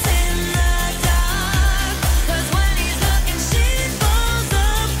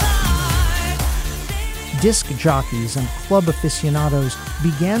 Disc jockeys and club aficionados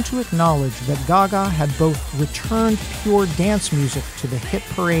began to acknowledge that Gaga had both returned pure dance music to the hit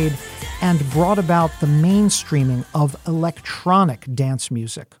parade and brought about the mainstreaming of electronic dance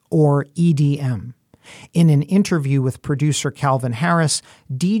music, or EDM. In an interview with producer Calvin Harris,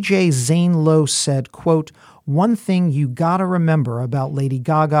 DJ Zane Lowe said, quote, "One thing you gotta remember about Lady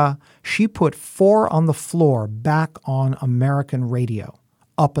Gaga, she put 4 on the Floor back on American radio.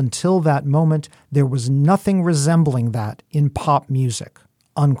 Up until that moment, there was nothing resembling that in pop music,"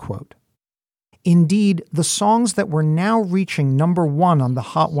 unquote. Indeed, the songs that were now reaching number 1 on the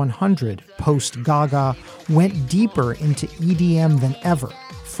Hot 100 post-Gaga went deeper into EDM than ever,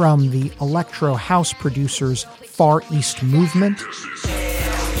 from the electro house producers Far East Movement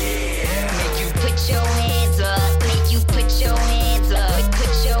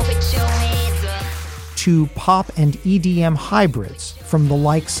to pop and EDM hybrids from the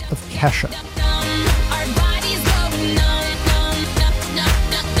likes of Kesha.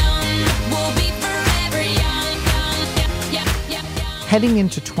 Heading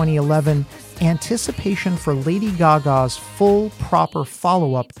into 2011, anticipation for Lady Gaga's full, proper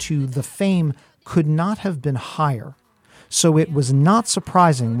follow-up to The Fame could not have been higher. So it was not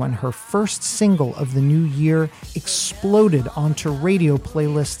surprising when her first single of the new year exploded onto radio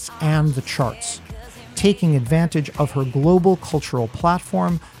playlists and the charts. Taking advantage of her global cultural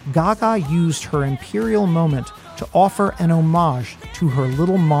platform, Gaga used her imperial moment to offer an homage to her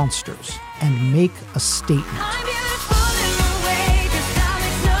little monsters and make a statement.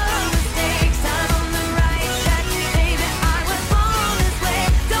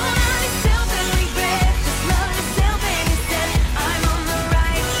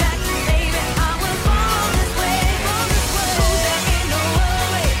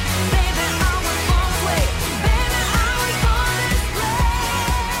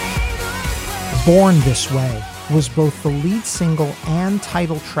 Born This Way was both the lead single and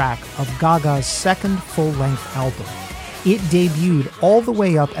title track of Gaga's second full-length album. It debuted all the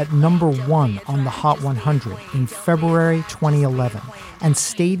way up at number 1 on the Hot 100 in February 2011 and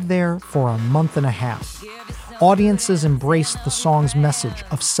stayed there for a month and a half. Audiences embraced the song's message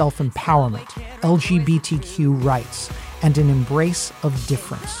of self-empowerment, LGBTQ rights, and an embrace of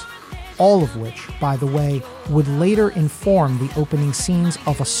difference. All of which, by the way, would later inform the opening scenes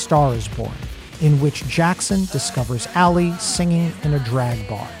of A Star Is Born, in which Jackson discovers Ally singing in a drag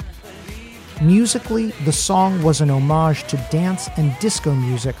bar. Musically, the song was an homage to dance and disco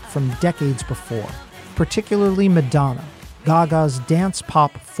music from decades before, particularly Madonna, Gaga's dance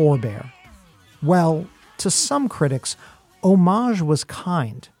pop forebear. Well, to some critics, homage was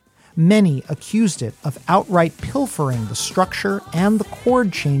kind. Many accused it of outright pilfering the structure and the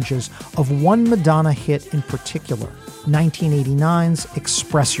chord changes of one Madonna hit in particular, 1989's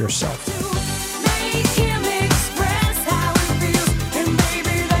Express Yourself.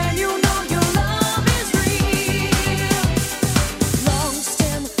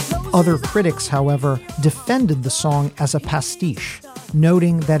 Other critics, however, defended the song as a pastiche,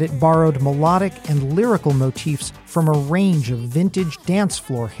 noting that it borrowed melodic and lyrical motifs from a range of vintage dance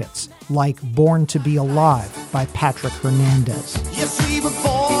floor hits, like Born to Be Alive by Patrick Hernandez. Yes, we were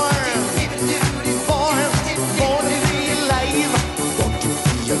born to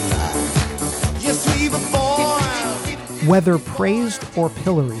be alive. Yes, we were born. Whether praised or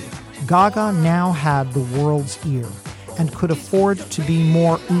pilloried, Gaga now had the world's ear and could afford to be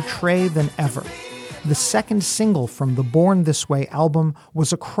more outre than ever. The second single from the Born This Way album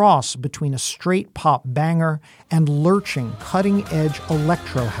was a cross between a straight pop banger and lurching, cutting-edge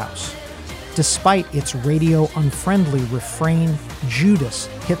electro house. Despite its radio-unfriendly refrain, Judas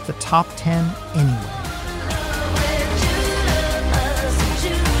hit the top 10 anyway.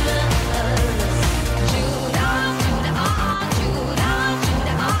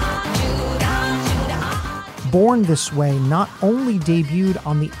 Born This Way not only debuted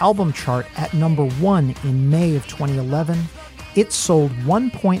on the album chart at number 1 in May of 2011, it sold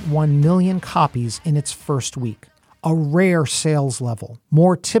 1.1 million copies in its first week, a rare sales level,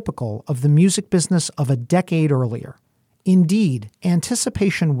 more typical of the music business of a decade earlier. Indeed,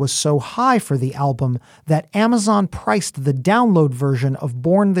 anticipation was so high for the album that Amazon priced the download version of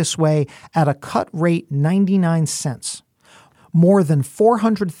Born This Way at a cut rate 99 cents. More than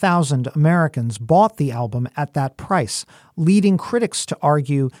 400,000 Americans bought the album at that price, leading critics to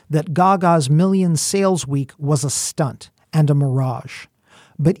argue that Gaga's million sales week was a stunt and a mirage.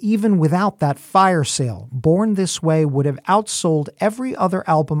 But even without that fire sale, Born This Way would have outsold every other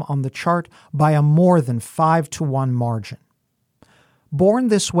album on the chart by a more than 5-to-1 margin. Born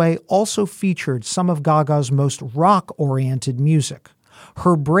This Way also featured some of Gaga's most rock-oriented music.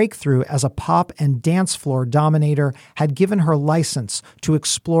 Her breakthrough as a pop and dance floor dominator had given her license to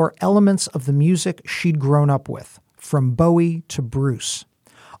explore elements of the music she'd grown up with, from Bowie to Bruce.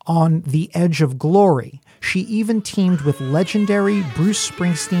 On The Edge of Glory, she even teamed with legendary Bruce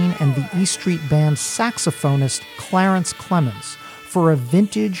Springsteen and the E Street Band saxophonist Clarence Clemons for a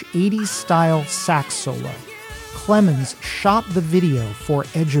vintage 80s-style sax solo. Clemons shot the video for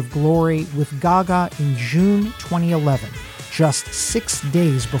Edge of Glory with Gaga in June 2011. Just 6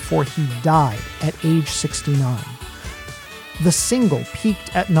 days before he died at age 69. The single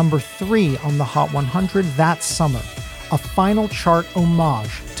peaked at number 3 on the Hot 100 that summer, a final chart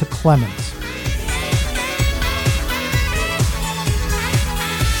homage to Clemons.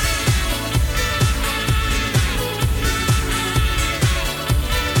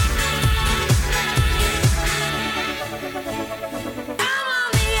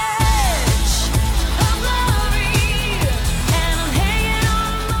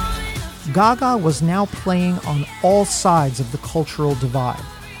 Gaga was now playing on all sides of the cultural divide.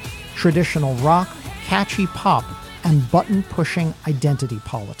 Traditional rock, catchy pop, and button-pushing identity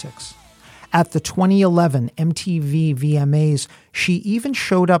politics. At the 2011 MTV VMAs, she even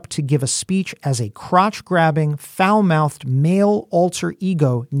showed up to give a speech as a crotch-grabbing, foul-mouthed male alter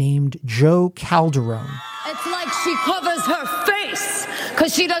ego named Joe Calderone. It's like she covers her face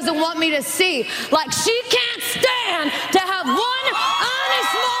because she doesn't want me to see. Like she can't stand to have one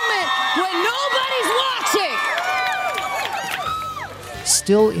honest moment when nobody's watching.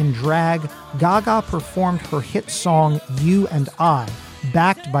 Still in drag, Gaga performed her hit song You and I,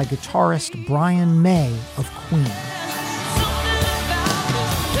 backed by guitarist Brian May of Queen.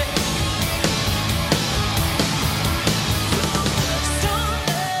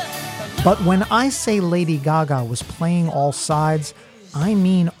 But when I say Lady Gaga was playing all sides, I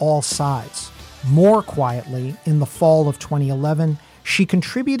mean all sides. More quietly, in the fall of 2011, She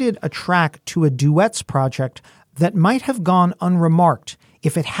contributed a track to a duets project that might have gone unremarked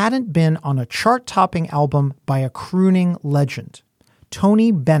if it hadn't been on a chart-topping album by a crooning legend.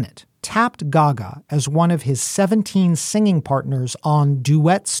 Tony Bennett tapped Gaga as one of his 17 singing partners on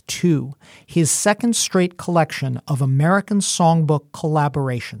Duets 2, his second straight collection of American Songbook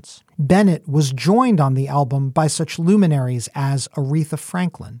collaborations. Bennett was joined on the album by such luminaries as Aretha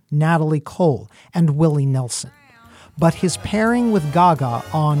Franklin, Natalie Cole, and Willie Nelson. But his pairing with Gaga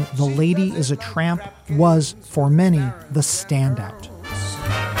on The Lady is a Tramp was, for many, the standout.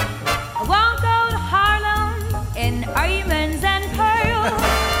 I won't go to Harlem in diamonds and pearls,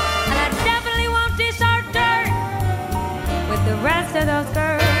 and I definitely won't dish our dirt with the rest of those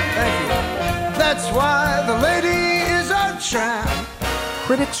girls. That's why the lady is a tramp.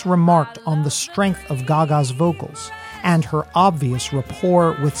 Critics remarked on the strength of Gaga's vocals and her obvious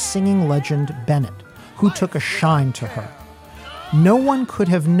rapport with singing legend Bennett, who took a shine to her. No one could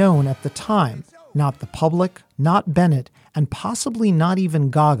have known at the time, not the public, not Bennett, and possibly not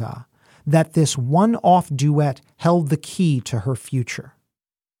even Gaga, that this one-off duet held the key to her future.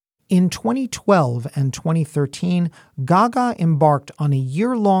 In 2012 and 2013, Gaga embarked on a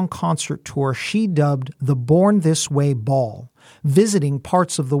year-long concert tour she dubbed the Born This Way Ball, visiting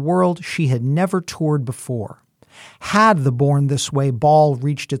parts of the world she had never toured before. Had the Born This Way Ball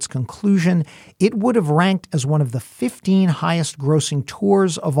reached its conclusion, it would have ranked as one of the 15 highest-grossing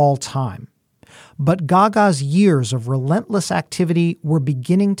tours of all time. But Gaga's years of relentless activity were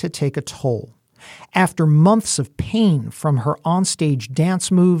beginning to take a toll. After months of pain from her onstage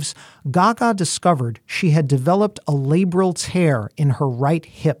dance moves, Gaga discovered she had developed a labral tear in her right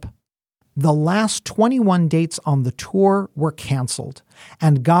hip. The last 21 dates on the tour were canceled,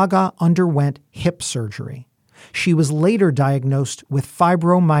 and Gaga underwent hip surgery. She was later diagnosed with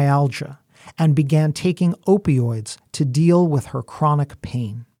fibromyalgia and began taking opioids to deal with her chronic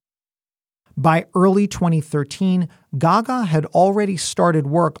pain. By early 2013, Gaga had already started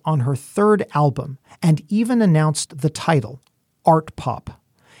work on her third album and even announced the title, Art Pop.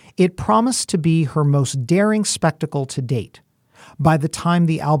 It promised to be her most daring spectacle to date. By the time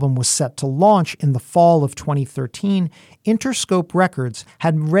the album was set to launch in the fall of 2013, Interscope Records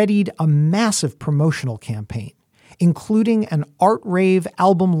had readied a massive promotional campaign, including an art rave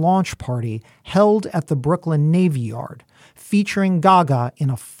album launch party held at the Brooklyn Navy Yard, featuring Gaga in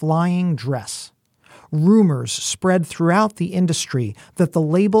a flying dress. Rumors spread throughout the industry that the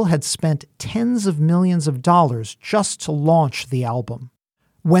label had spent tens of millions of dollars just to launch the album.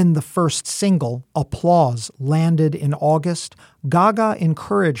 When the first single, Applause, landed in August, Gaga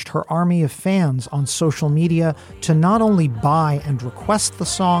encouraged her army of fans on social media to not only buy and request the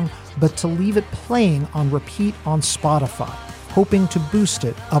song, but to leave it playing on repeat on Spotify, hoping to boost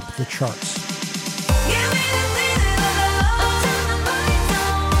it up the charts.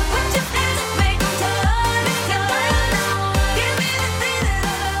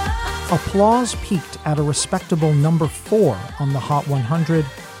 Applause peaked at a respectable number 4 on the Hot 100,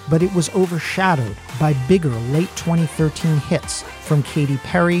 but it was overshadowed by bigger late 2013 hits from Katy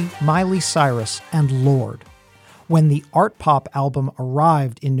Perry, Miley Cyrus, and Lorde. When the Art Pop album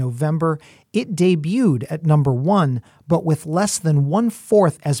arrived in November, it debuted at number 1, but with less than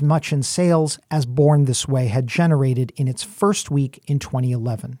 1/4 as much in sales as Born This Way had generated in its first week in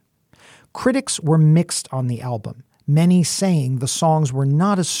 2011. Critics were mixed on the album, many saying the songs were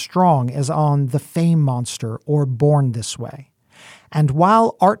not as strong as on The Fame Monster or Born This Way. And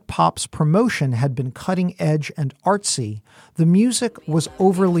while Art Pop's promotion had been cutting-edge and artsy, the music was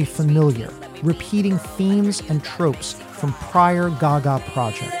overly familiar, repeating themes and tropes from prior Gaga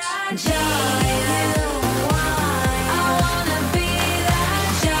projects.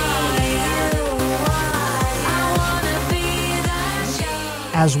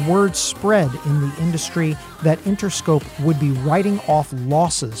 As word spread in the industry that Interscope would be writing off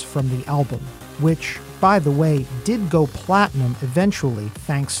losses from the album, which, by the way, did go platinum eventually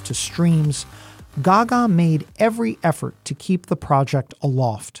thanks to streams, Gaga made every effort to keep the project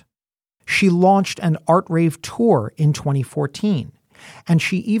aloft. She launched an art rave tour in 2014, and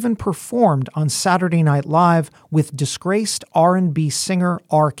she even performed on Saturday Night Live with disgraced R&B singer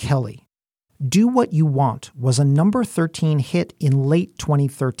R. Kelly. Do What You Want was a number 13 hit in late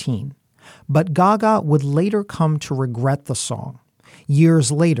 2013, but Gaga would later come to regret the song.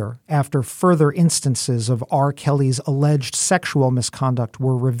 Years later, after further instances of R. Kelly's alleged sexual misconduct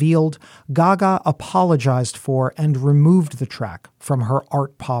were revealed, Gaga apologized for and removed the track from her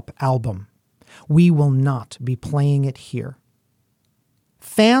Art Pop album. We will not be playing it here.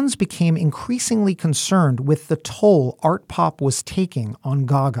 Fans became increasingly concerned with the toll Art Pop was taking on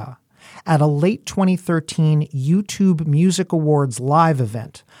Gaga, At a late 2013 YouTube Music Awards live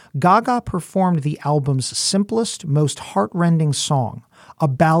event, Gaga performed the album's simplest, most heartrending song, a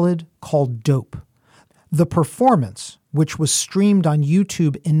ballad called Dope. The performance, which was streamed on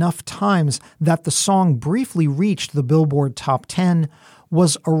YouTube enough times that the song briefly reached the Billboard Top 10,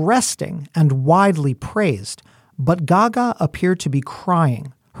 was arresting and widely praised, but Gaga appeared to be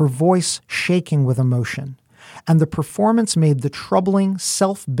crying, her voice shaking with emotion. And the performance made the troubling,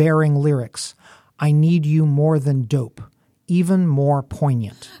 self-bearing lyrics, "I need you more than dope," even more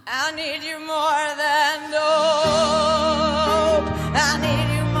poignant. I need you more than dope. I need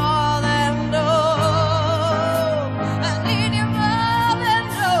you more than dope. I need you more than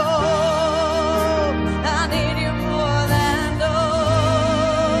dope. I need you more than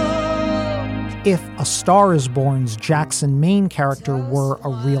dope. If A Star Is Born's Jackson Maine character were a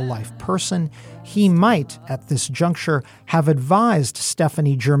real-life person, he might, at this juncture, have advised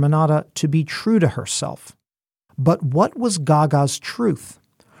Stefani Germanotta to be true to herself. But what was Gaga's truth?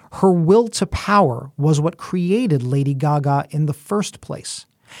 Her will to power was what created Lady Gaga in the first place,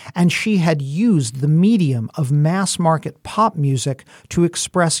 and she had used the medium of mass-market pop music to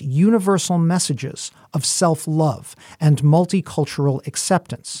express universal messages of self-love and multicultural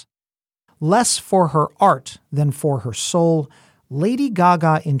acceptance. Less for her art than for her soul, Lady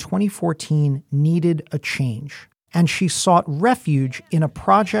Gaga in 2014 needed a change, and she sought refuge in a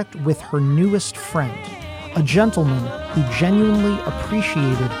project with her newest friend, a gentleman who genuinely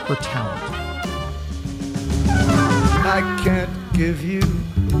appreciated her talent. I can't give you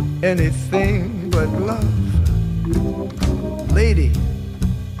anything but love, lady.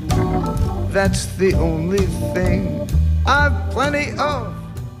 That's the only thing I've plenty of.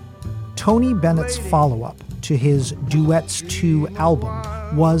 Tony Bennett's follow-up to his Duets 2 album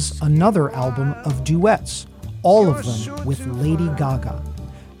was another album of duets, all of them with Lady Gaga.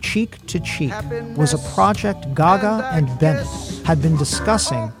 Cheek to Cheek was a project Gaga and Bennett had been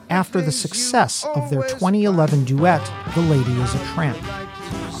discussing after the success of their 2011 duet, The Lady Is a Tramp.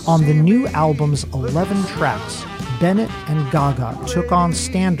 On the new album's 11 tracks, Bennett and Gaga took on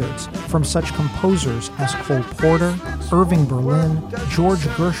standards from such composers as Cole Porter, Irving Berlin, George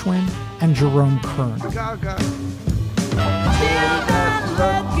Gershwin, and Jerome Kern.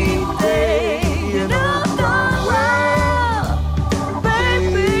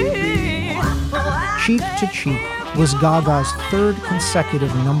 Cheek to Cheek was Gaga's third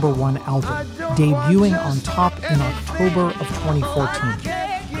consecutive #1 album, debuting on top in October of 2014.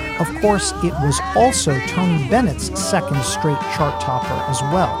 Of course, it was also Tony Bennett's second straight chart topper as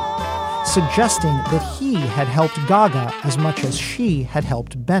well, suggesting that he had helped Gaga as much as she had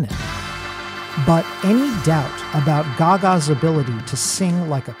helped Bennett. But any doubt about Gaga's ability to sing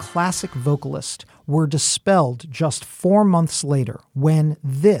like a classic vocalist were dispelled just 4 months later when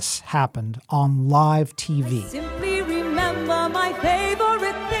this happened on live TV. Simply remember my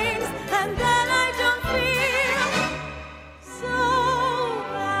favorite things, and then I don't feel so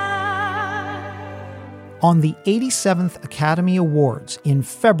bad. On the 87th Academy Awards in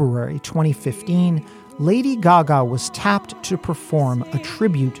February 2015, Lady Gaga was tapped to perform a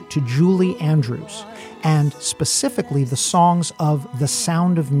tribute to Julie Andrews, and specifically the songs of The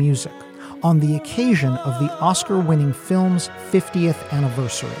Sound of Music, on the occasion of the Oscar-winning film's 50th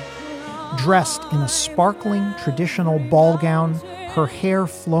anniversary. Dressed in a sparkling traditional ball gown, her hair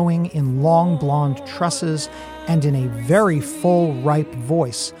flowing in long blonde tresses, and in a very full, ripe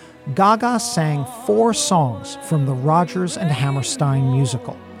voice, Gaga sang 4 songs from the Rodgers and Hammerstein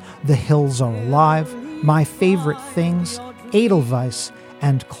musical: The Hills Are Alive, My Favorite Things, Edelweiss,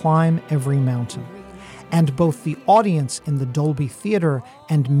 and Climb Every Mountain. And both the audience in the Dolby Theater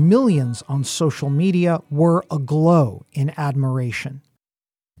and millions on social media were aglow in admiration.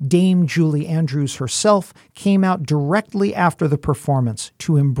 Dame Julie Andrews herself came out directly after the performance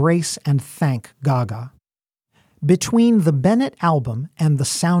to embrace and thank Gaga. Between the Bennett album and the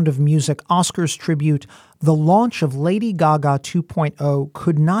Sound of Music Oscars tribute, the launch of Lady Gaga 2.0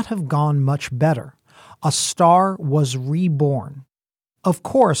 could not have gone much better. A star was reborn. Of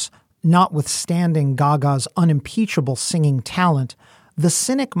course, notwithstanding Gaga's unimpeachable singing talent, the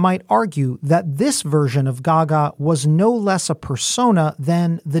cynic might argue that this version of Gaga was no less a persona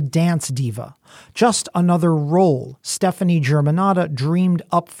than the dance diva, just another role Stefani Germanotta dreamed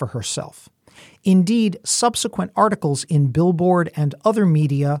up for herself. Indeed, subsequent articles in Billboard and other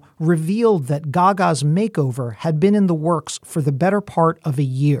media revealed that Gaga's makeover had been in the works for the better part of a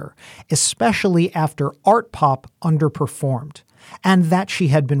year, especially after Art Pop underperformed, and that she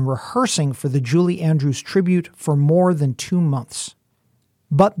had been rehearsing for the Julie Andrews tribute for more than 2 months.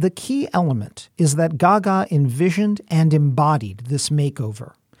 But the key element is that Gaga envisioned and embodied this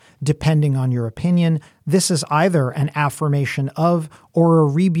makeover. Depending on your opinion, this is either an affirmation of or a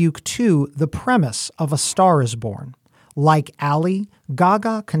rebuke to the premise of A Star is Born. Like Ally,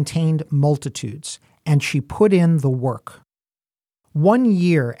 Gaga contained multitudes, and she put in the work. 1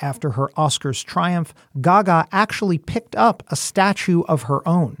 year after her Oscars triumph, Gaga actually picked up a statue of her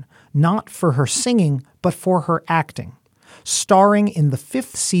own, not for her singing, but for her acting. Starring in the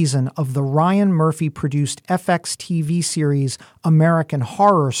 5th season of the Ryan Murphy-produced FX TV series American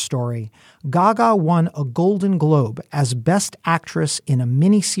Horror Story, Gaga won a Golden Globe as Best Actress in a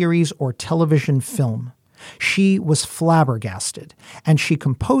miniseries or television film. She was flabbergasted, and she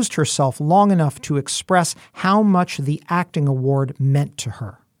composed herself long enough to express how much the acting award meant to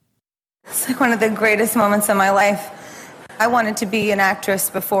her. It's like one of the greatest moments of my life. I wanted to be an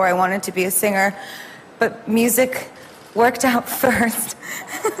actress before I wanted to be a singer, but music worked out first.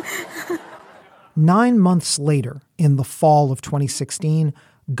 9 months later, in the fall of 2016,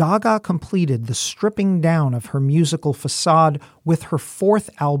 Gaga completed the stripping down of her musical facade with her 4th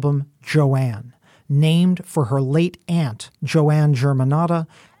album, Joanne, named for her late aunt, Joanne Germanotta,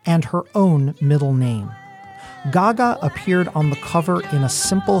 and her own middle name. Gaga appeared on the cover in a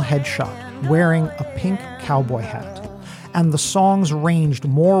simple headshot, wearing a pink cowboy hat, and the songs ranged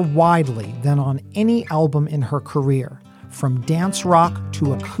more widely than on any album in her career, from dance rock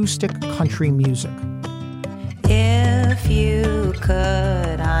to acoustic country music. If you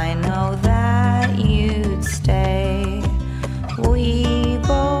could, I know that you'd stay. We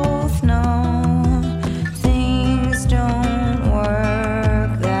both know things don't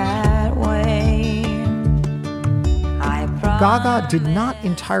work that way. Gaga did not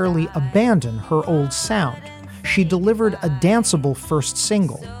entirely abandon her old sound. She delivered a danceable first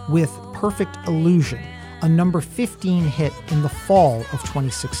single with Perfect Illusion, a number 15 hit in the fall of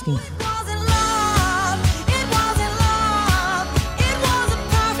 2016.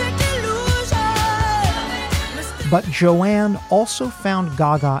 But Joanne also found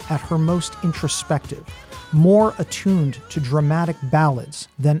Gaga at her most introspective, more attuned to dramatic ballads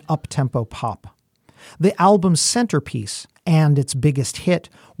than up-tempo pop. The album's centerpiece, and its biggest hit,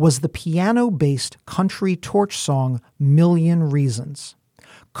 was the piano-based country torch song Million Reasons.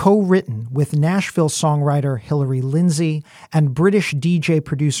 Co-written with Nashville songwriter Hillary Lindsey and British DJ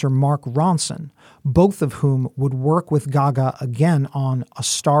producer Mark Ronson, both of whom would work with Gaga again on A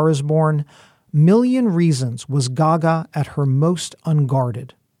Star is Born, Million Reasons was Gaga at her most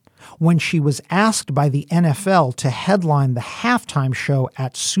unguarded. When she was asked by the NFL to headline the halftime show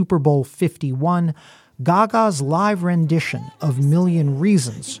at Super Bowl 51, Gaga's live rendition of Million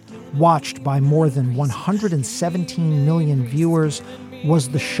Reasons, watched by more than 117 million viewers, was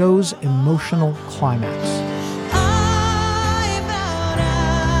the show's emotional climax.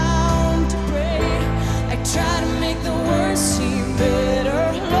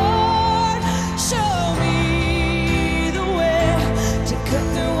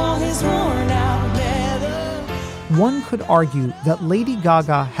 One could argue that Lady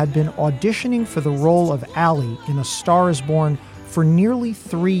Gaga had been auditioning for the role of Ally in A Star is Born for nearly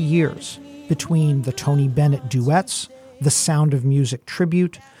 3 years, between the Tony Bennett duets, the Sound of Music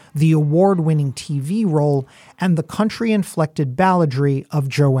tribute, the award-winning TV role, and the country-inflected balladry of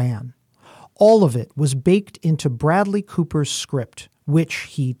Joanne. All of it was baked into Bradley Cooper's script, which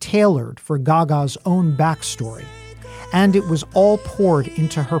he tailored for Gaga's own backstory. And it was all poured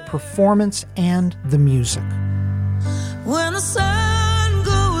into her performance and the music. When the sun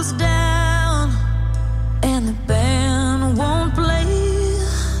goes down and the band won't play,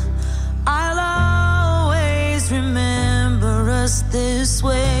 I'll always remember us this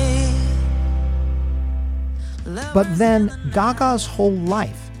way. But then Gaga's whole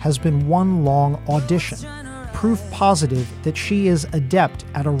life has been one long audition, proof positive that she is adept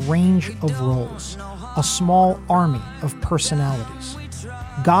at a range of roles, a small army of personalities.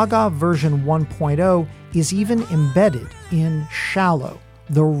 Gaga version 1.0 is even embedded in Shallow,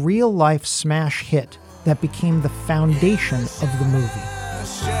 the real-life smash hit that became the foundation of the movie.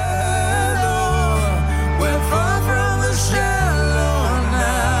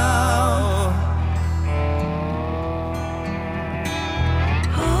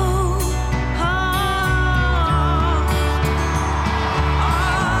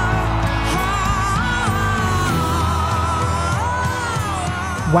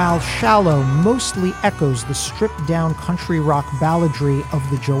 While Shallow mostly echoes the stripped-down country rock balladry of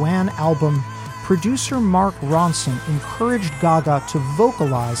the Joanne album, producer Mark Ronson encouraged Gaga to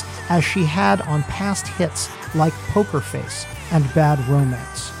vocalize as she had on past hits like Poker Face and Bad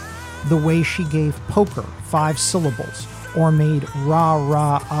Romance. The way she gave poker 5 syllables or made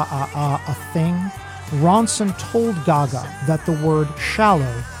rah-rah-ah-ah-ah a thing Ronson told Gaga that the word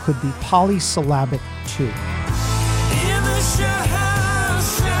shallow could be polysyllabic too.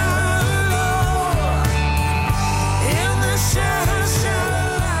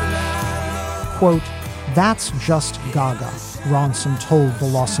 Quote, "That's just Gaga," Ronson told the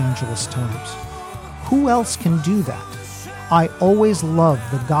Los Angeles Times. Who else can do that? I always love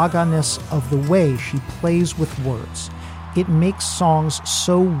the Gaga-ness of the way she plays with words. It makes songs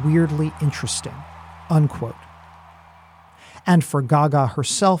so weirdly interesting, unquote. And for Gaga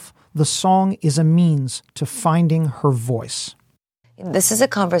herself, the song is a means to finding her voice. This is a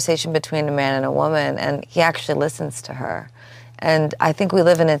conversation between a man and a woman, and he actually listens to her. And I think we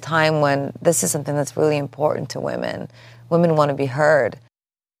live in a time when this is something that's really important to women. Women want to be heard.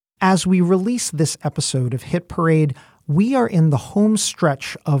 As we release this episode of Hit Parade, we are in the home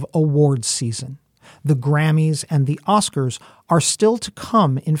stretch of awards season. The Grammys and the Oscars are still to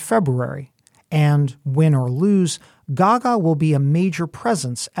come in February. And win or lose, Gaga will be a major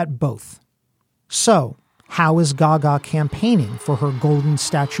presence at both. So, how is Gaga campaigning for her golden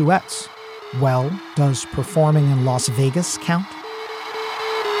statuettes? Well, does performing in Las Vegas count?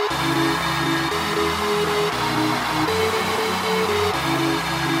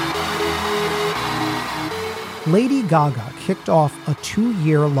 Lady Gaga kicked off a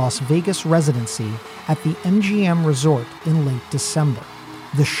 2-year Las Vegas residency at the MGM Resort in late December.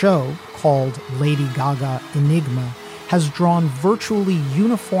 The show, called Lady Gaga Enigma, has drawn virtually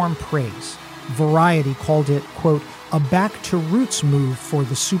uniform praise. Variety called it, quote, "a back-to-roots move for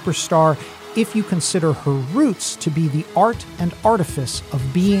the superstar if you consider her roots to be the art and artifice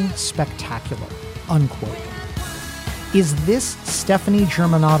of being spectacular," unquote. Is this Stephanie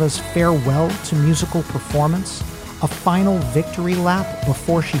Germanotta's farewell to musical performance? A final victory lap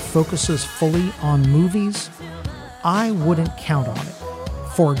before she focuses fully on movies? I wouldn't count on it.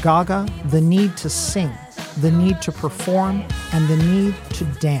 For Gaga, the need to sing, the need to perform, and the need to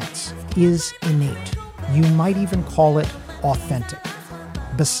dance is innate. You might even call it authentic.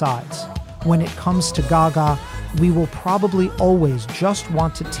 Besides, when it comes to Gaga, we will probably always just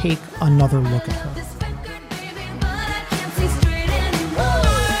want to take another look at her.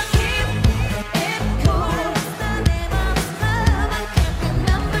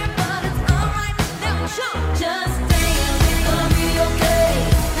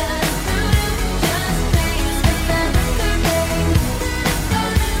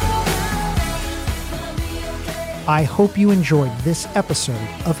 I hope you enjoyed this episode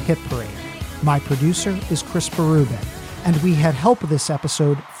of Hit Parade. My producer is Chris Berube, and we had help this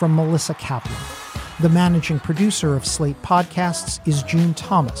episode from Melissa Kaplan. The managing producer of Slate Podcasts is June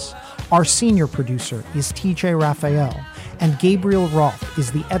Thomas. Our senior producer is TJ Raphael, and Gabriel Roth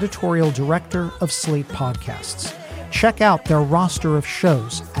is the editorial director of Slate Podcasts. Check out their roster of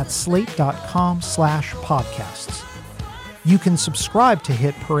shows at slate.com/podcasts. You can subscribe to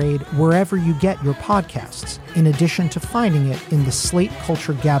Hit Parade wherever you get your podcasts, in addition to finding it in the Slate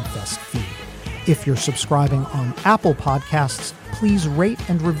Culture Gabfest feed. If you're subscribing on Apple Podcasts, please rate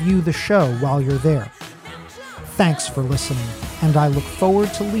and review the show while you're there. Thanks for listening, and I look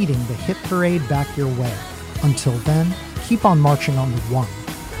forward to leading the Hit Parade back your way. Until then, keep on marching on the one.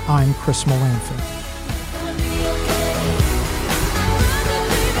 I'm Chris Molanphy.